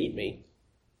doesn't need me,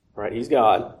 right? He's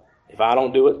God. If I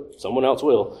don't do it, someone else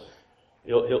will.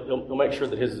 He'll make sure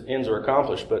that his ends are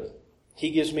accomplished, but he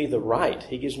gives me the right.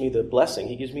 He gives me the blessing.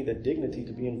 He gives me the dignity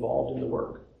to be involved in the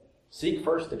work. Seek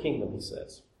first the kingdom, he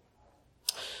says.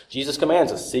 Jesus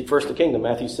commands us, seek first the kingdom,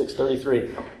 Matthew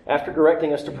 6:33. After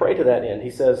directing us to pray to that end, he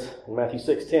says in Matthew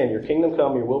 6:10, "Your kingdom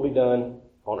come, your will be done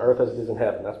on earth as it is in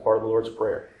heaven." That's part of the Lord's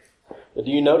Prayer. But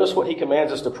do you notice what he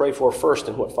commands us to pray for first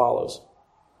and what follows?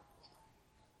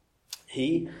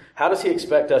 How does he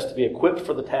expect us to be equipped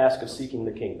for the task of seeking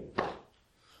the kingdom?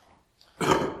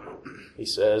 He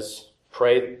says,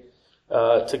 pray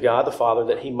to God the Father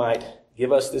that he might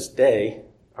give us this day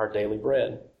our daily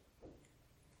bread.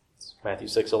 It's Matthew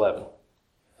 6:11.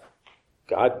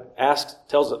 God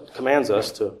commands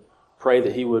us to pray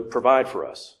that he would provide for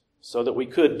us so that we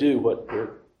could do what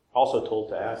we're also told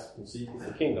to ask and seek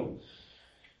the kingdom.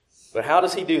 But how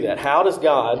does he do that? How does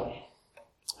God,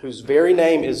 whose very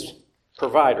name is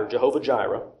provider, Jehovah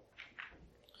Jireh,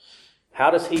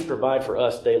 how does he provide for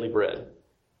us daily bread?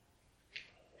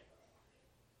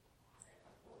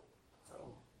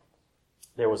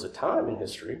 there was a time in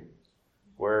history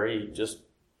where he just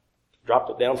dropped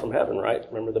it down from heaven, right?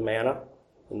 Remember the manna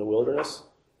in the wilderness?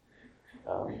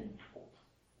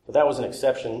 But that was an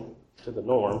exception to the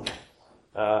norm.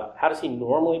 How does he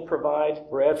normally provide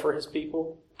bread for his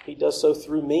people? He does so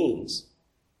through means.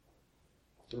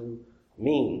 Through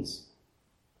means.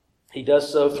 He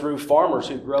does so through farmers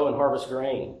who grow and harvest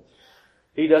grain.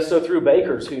 He does so through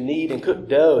bakers who knead and cook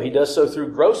dough. He does so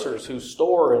through grocers who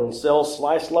store and sell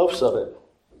sliced loaves of it.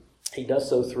 He does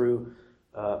so through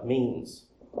means.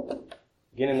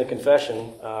 Again, in the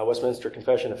confession, Westminster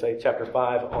Confession of Faith, chapter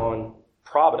 5, on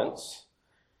providence,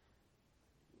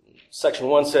 section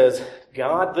 1 says,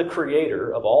 God, the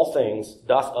creator of all things,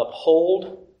 doth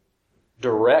uphold,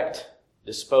 direct,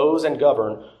 dispose, and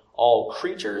govern all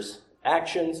creatures,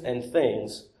 actions, and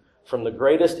things, from the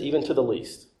greatest even to the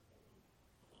least,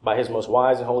 by his most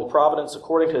wise and holy providence,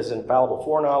 according to his infallible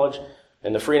foreknowledge,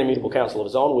 and the free and immutable counsel of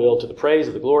his own will, to the praise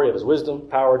of the glory of his wisdom,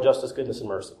 power, justice, goodness, and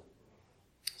mercy.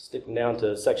 Skipping down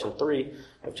to section 3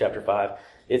 of chapter 5,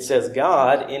 it says,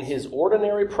 God, in his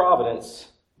ordinary providence,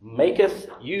 maketh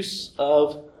use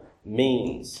of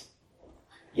means.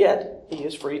 Yet he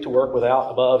is free to work without,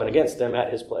 above, and against them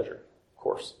at his pleasure. Of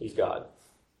course, he's God.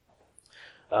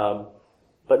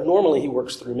 But normally he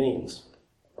works through means.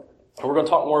 And we're going to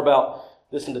talk more about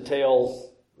this in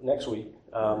detail next week.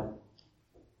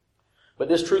 But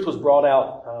this truth was brought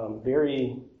out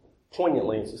very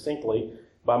poignantly and succinctly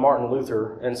by Martin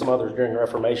Luther and some others during the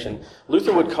Reformation.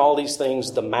 Luther would call these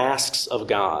things the masks of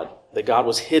God, that God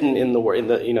was hidden in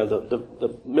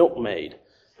the milkmaid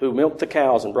who milked the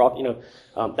cows and brought,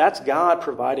 that's God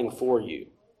providing for you.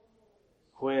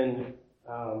 When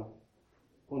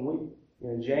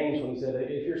James, when he said,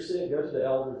 if you're sick, go to the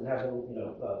elders and have them,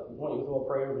 want you to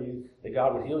pray over you, that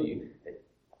God would heal you.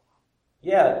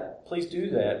 Yeah, please do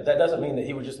that. That doesn't mean that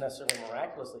he would just necessarily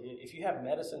miraculously. If you have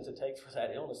medicine to take for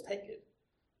that illness, take it.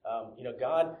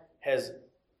 God has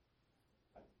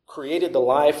created the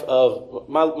life of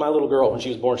my little girl. When she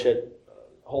was born, she had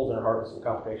holes in her heart and some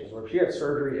complications. She had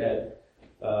surgery at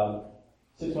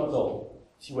 6 months old.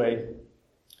 She weighed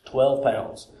 12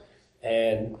 pounds.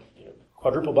 And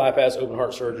quadruple bypass, open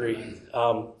heart surgery.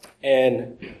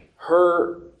 And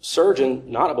her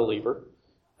surgeon, not a believer,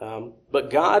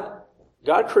 but God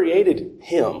created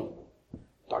him,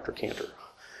 Dr. Cantor.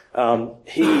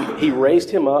 He raised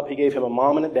him up. He gave him a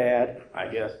mom and a dad, I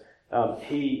guess.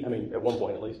 At one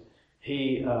point at least.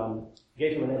 He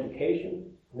gave him an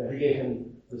education. He gave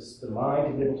him the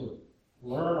mind to be able to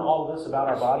learn all of this about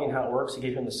our body and how it works. He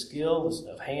gave him the skills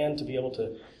of hand to be able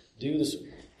to do this.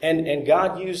 And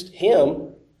God used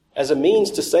him as a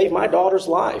means to save my daughter's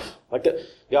life. Like that,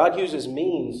 God uses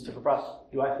means to provide.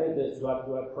 Do I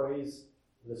praise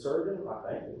the surgeon? I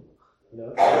thank him.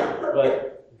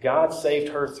 But God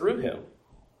saved her through him.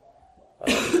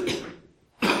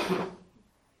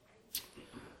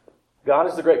 God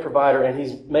is the great provider, and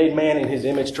he's made man in his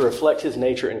image to reflect his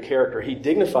nature and character. He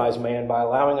dignifies man by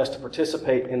allowing us to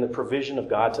participate in the provision of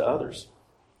God to others.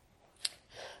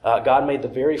 God made the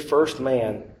very first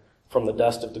man from the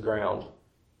dust of the ground.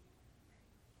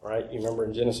 Right? You remember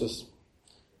in Genesis?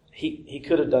 He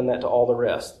could have done that to all the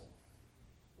rest.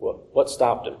 What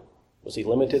stopped him? Was he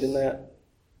limited in that?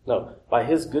 No. By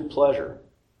his good pleasure,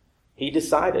 he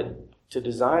decided to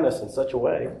design us in such a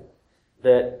way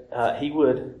that he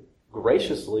would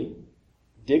graciously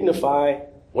dignify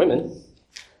women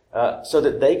so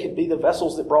that they could be the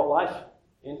vessels that brought life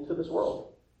into this world.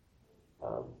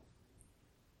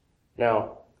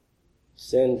 Now,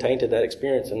 sin tainted that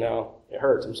experience, and now it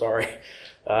hurts. I'm sorry.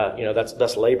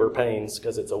 That's labor pains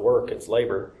because it's a work, it's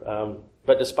labor.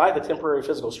 But despite the temporary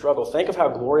physical struggle, think of how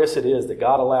glorious it is that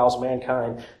God allows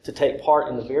mankind to take part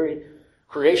in the very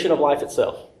creation of life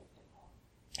itself.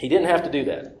 He didn't have to do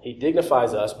that. He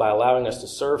dignifies us by allowing us to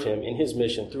serve him in his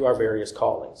mission through our various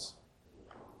callings.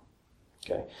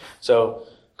 Okay, so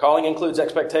calling includes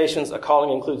expectations, a calling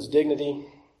includes dignity,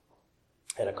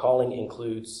 and a calling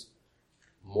includes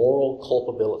moral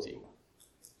culpability.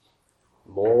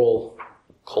 Moral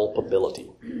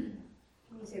culpability. Can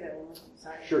you say that one more time?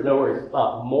 Sorry. Sure, no worries.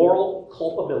 Moral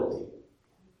culpability.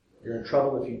 You're in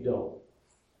trouble if you don't.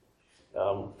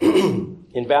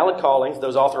 In valid callings,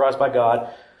 those authorized by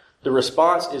God, the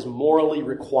response is morally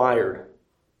required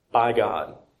by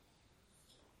God.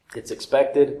 It's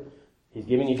expected. He's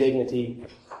giving you dignity.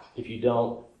 If you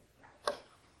don't,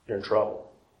 you're in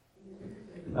trouble.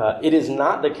 It is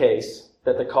not the case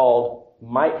that the called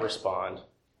might respond,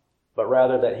 but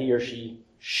rather that he or she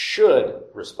should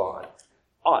respond,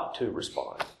 ought to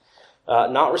respond.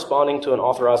 Not responding to an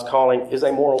authorized calling is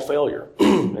a moral failure,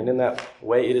 and in that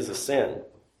way it is a sin.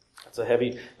 That's a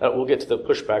heavy, we'll get to the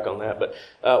pushback on that, but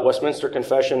Westminster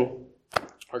Confession,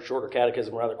 or Shorter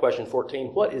Catechism rather, question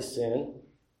 14, what is sin?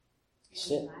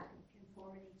 Sin. Lack of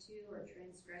conformity to or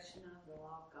transgression of the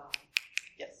law of God.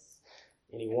 Yes.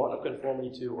 Any want of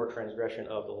conformity to or transgression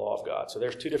of the law of God. So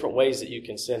there's two different ways that you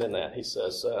can sin in that. He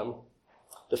says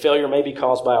the failure may be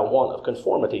caused by a want of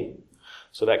conformity.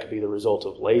 So that could be the result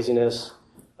of laziness,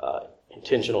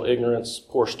 intentional ignorance,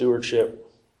 poor stewardship.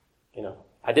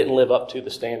 I didn't live up to the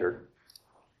standard.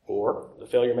 Or the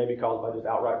failure may be caused by just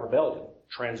outright rebellion,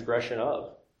 transgression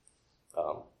of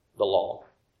the law,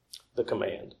 the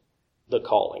command, the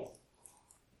calling.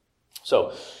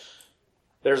 So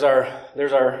there's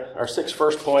our 6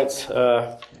 first points.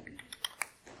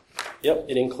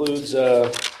 It includes,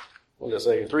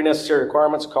 3 necessary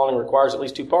requirements. Calling requires at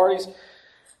least 2 parties.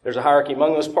 There's a hierarchy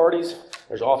among those parties.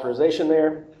 There's authorization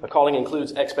there. A calling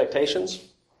includes expectations.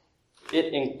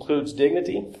 It includes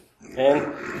dignity.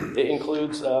 And it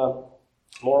includes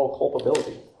moral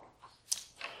culpability.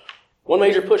 One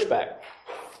major pushback.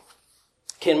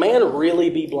 Can man really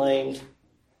be blamed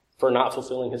for not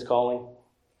fulfilling his calling?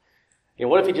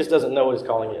 What if he just doesn't know what his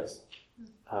calling is?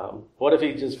 What if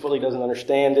he just fully doesn't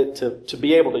understand it to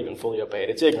be able to even fully obey it?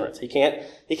 It's ignorance. He can't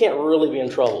really be in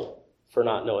trouble for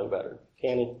not knowing better,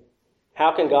 can he?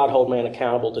 How can God hold man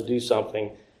accountable to do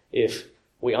something if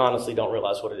we honestly don't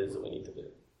realize what it is that we need to do?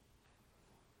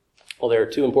 Well, there are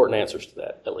 2 important answers to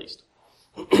that, at least.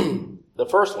 The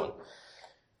first one,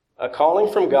 a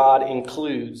calling from God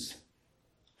includes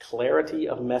clarity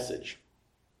of message.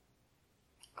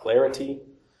 Clarity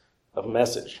of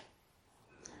message.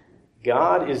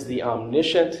 God is the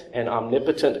omniscient and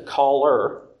omnipotent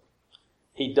caller.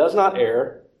 He does not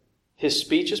err. His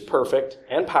speech is perfect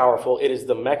and powerful. It is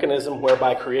the mechanism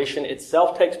whereby creation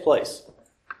itself takes place.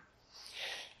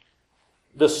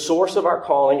 The source of our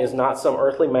calling is not some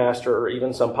earthly master or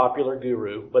even some popular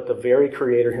guru, but the very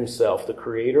Creator himself. The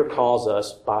Creator calls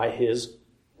us by his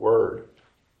word.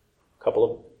 A couple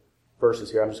of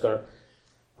verses here. I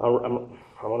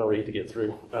want to read to get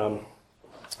through.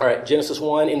 All right, Genesis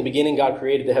 1, in the beginning God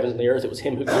created the heavens and the earth. It was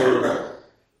him who created it.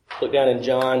 Look down in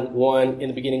John 1, in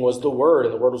the beginning was the Word,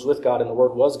 and the Word was with God, and the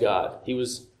Word was God. He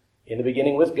was in the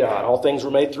beginning with God. All things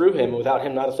were made through him, and without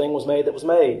him not a thing was made that was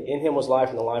made. In him was life,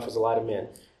 and the life was the light of men.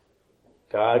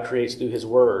 God creates through his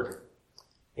word.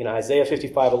 In Isaiah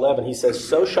 55:11, he says,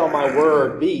 so shall my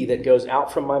word be that goes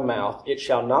out from my mouth. It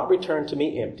shall not return to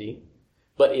me empty,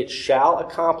 but it shall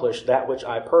accomplish that which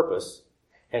I purpose,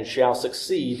 and shall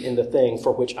succeed in the thing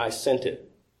for which I sent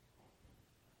it.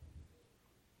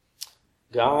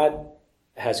 God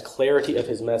has clarity of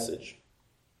his message,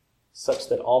 such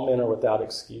that all men are without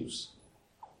excuse.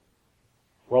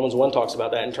 Romans 1 talks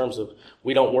about that in terms of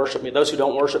we don't worship. Those who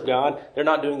don't worship God, they're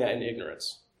not doing that in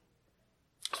ignorance.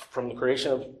 From the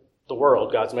creation of the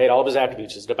world, God's made all of his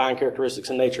attributes, his divine characteristics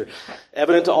and nature,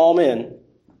 evident to all men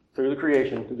through the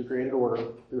creation, through the created order,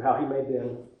 through how he made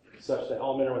them, such that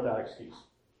all men are without excuse.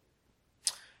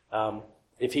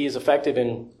 If he is effective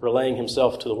in relaying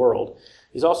himself to the world,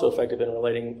 he's also effective in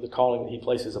relating the calling that he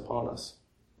places upon us.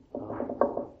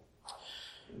 All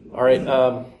right.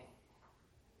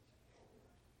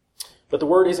 But the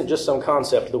Word isn't just some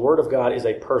concept. The Word of God is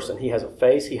a person. He has a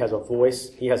face, he has a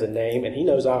voice, he has a name, and he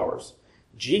knows ours.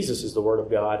 Jesus is the Word of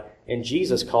God, and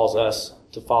Jesus calls us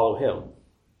to follow him.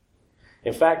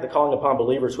 In fact, the calling upon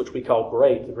believers, which we call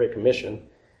great, the Great Commission,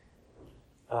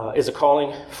 is a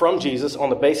calling from Jesus on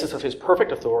the basis of his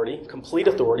perfect authority, complete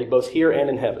authority, both here and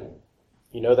in heaven.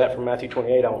 You know that from Matthew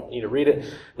 28. I don't need to read it.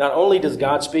 Not only does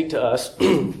God speak to us,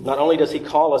 not only does he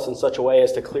call us in such a way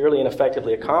as to clearly and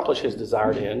effectively accomplish his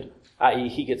desired end, i.e.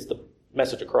 he gets the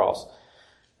message across,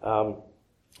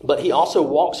 but he also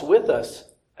walks with us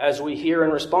as we hear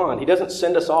and respond. He doesn't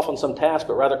send us off on some task,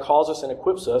 but rather calls us and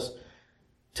equips us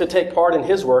to take part in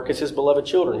his work as his beloved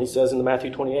children. He says in the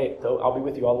Matthew 28, I'll be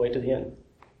with you all the way to the end.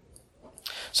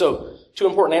 So, 2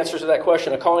 important answers to that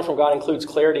question. A calling from God includes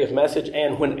clarity of message,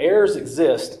 and when errors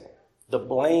exist, the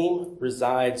blame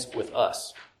resides with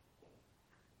us.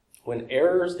 When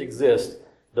errors exist,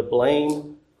 the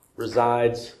blame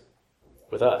resides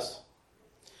with us.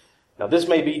 Now, this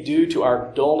may be due to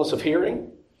our dullness of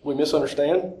hearing, we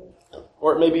misunderstand,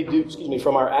 or it may be due,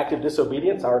 from our active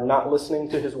disobedience, our not listening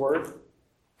to his word.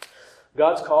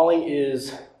 God's calling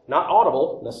is not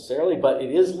audible necessarily, but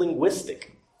it is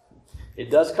linguistic. It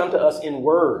does come to us in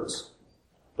words,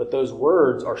 but those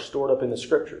words are stored up in the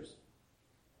Scriptures.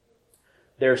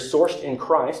 They're sourced in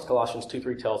Christ, Colossians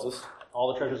 2:3 tells us.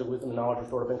 All the treasures of wisdom and knowledge are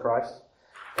stored up in Christ.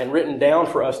 and written down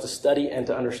for us to study and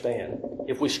to understand.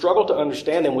 If we struggle to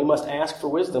understand them, we must ask for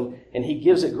wisdom, and he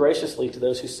gives it graciously to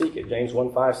those who seek it. James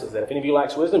 1:5 says that if any of you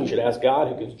lacks wisdom, you should ask God,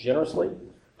 who gives generously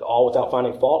to all without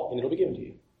finding fault, and it'll be given to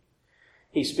you.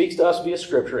 He speaks to us via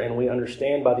Scripture, and we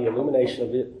understand by the illumination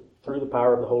of it through the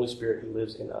power of the Holy Spirit who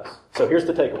lives in us. So here's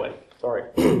the takeaway. Sorry.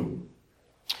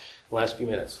 Last few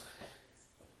minutes.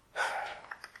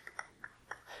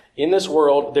 In this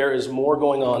world, there is more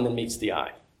going on than meets the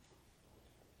eye.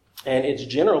 And it's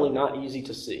generally not easy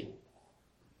to see.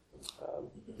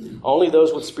 Only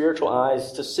those with spiritual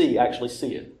eyes to see actually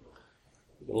see it.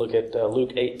 You can look at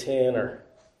Luke 8:10 or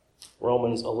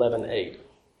Romans 11:8.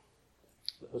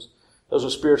 Those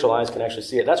with spiritual eyes can actually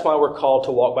see it. That's why we're called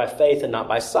to walk by faith and not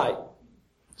by sight.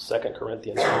 2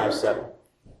 Corinthians 5:7.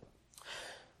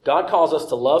 God calls us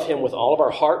to love him with all of our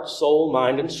heart, soul,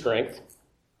 mind, and strength.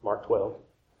 Mark 12.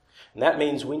 And that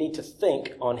means we need to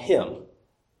think on him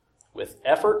with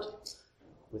effort,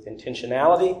 with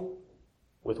intentionality,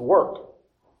 with work.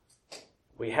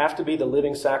 We have to be the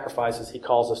living sacrifices he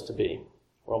calls us to be.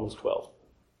 Romans 12.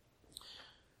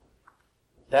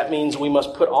 That means we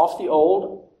must put off the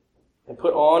old and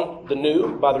put on the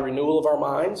new by the renewal of our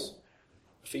minds.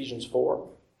 Ephesians 4.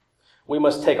 We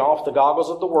must take off the goggles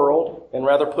of the world and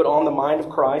rather put on the mind of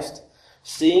Christ,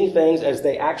 seeing things as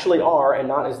they actually are and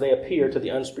not as they appear to the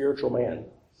unspiritual man.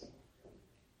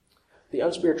 The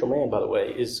unspiritual man, by the way,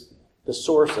 is the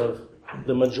source of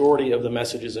the majority of the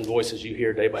messages and voices you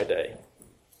hear day by day.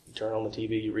 You turn on the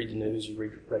TV, you read the news, you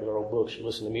read regular old books, you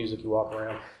listen to music, you walk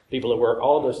around, people at work,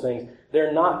 all of those things.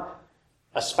 They're not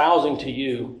espousing to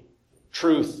you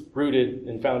truth rooted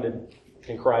and founded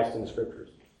in Christ and the Scriptures.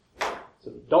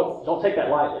 So don't take that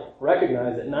lightly.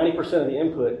 Recognize that 90% of the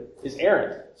input is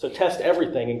errant. So test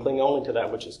everything and cling only to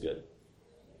that which is good.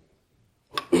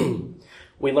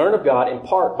 We learn of God in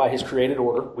part by his created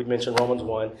order. We mentioned Romans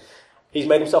 1. He's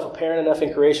made himself apparent enough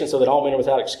in creation so that all men are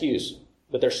without excuse.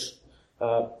 But there's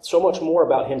so much more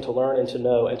about him to learn and to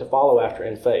know and to follow after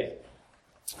in faith.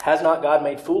 Has not God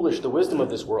made foolish the wisdom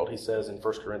of this world, he says in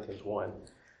 1 Corinthians 1.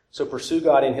 So pursue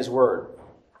God in his word.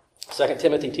 2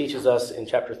 Timothy teaches us in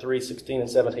chapter 3, 16 and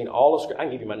 17, I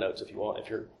can give you my notes if you want.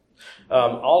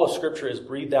 All of Scripture is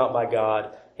breathed out by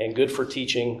God and good for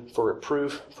teaching, for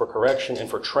reproof, for correction, and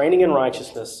for training in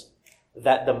righteousness,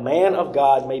 that the man of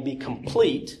God may be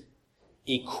complete,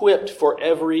 equipped for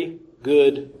every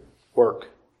good work.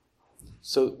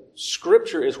 So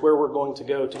Scripture is where we're going to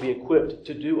go to be equipped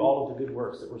to do all of the good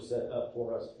works that were set up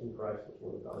for us in Christ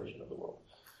before the foundation of the world.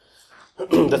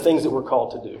 The things that we're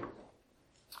called to do.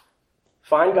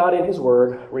 Find God in his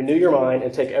word, renew your mind,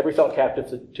 and take every thought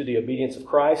captive to the obedience of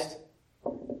Christ.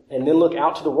 And then look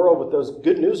out to the world with those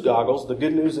good news goggles, the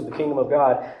good news of the kingdom of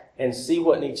God, and see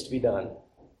what needs to be done.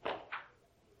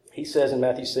 He says in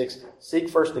Matthew 6, seek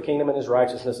first the kingdom and his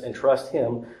righteousness and trust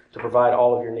him to provide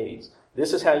all of your needs.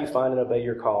 This is how you find and obey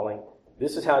your calling.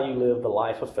 This is how you live the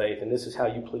life of faith, and this is how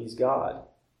you please God.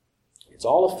 It's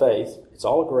all of faith. It's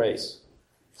all of grace.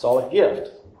 It's all a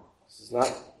gift. This is not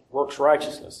works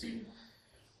righteousness.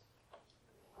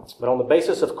 But on the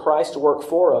basis of Christ's work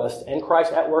for us and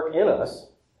Christ at work in us,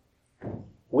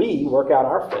 we work out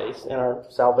our faith and our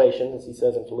salvation, as he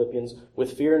says in Philippians,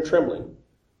 with fear and trembling.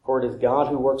 For it is God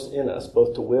who works in us,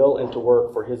 both to will and to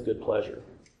work for his good pleasure.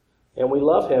 And we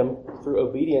love him through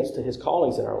obedience to his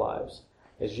callings in our lives.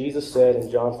 As Jesus said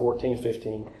in John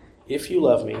 14:15, if you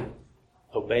love me,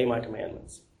 obey my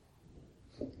commandments.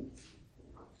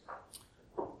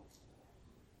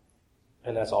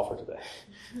 And that's all for today.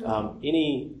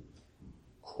 Any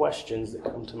questions that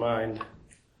come to mind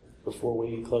before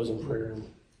we close in prayer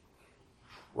and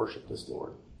worship this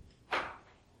Lord?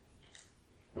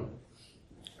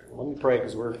 Let me pray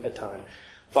because we're at time.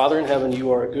 Father in heaven,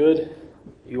 you are good.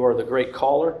 You are the great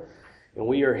caller. And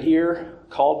we are here,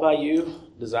 called by you,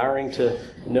 desiring to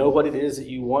know what it is that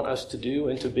you want us to do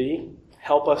and to be.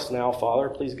 Help us now, Father.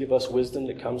 Please give us wisdom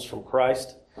that comes from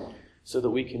Christ so that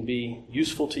we can be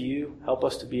useful to you. Help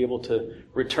us to be able to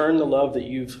return the love that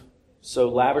you've so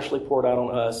lavishly poured out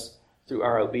on us through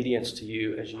our obedience to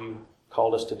you as you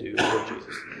called us to do, Lord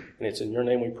Jesus. And it's in your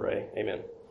name we pray. Amen.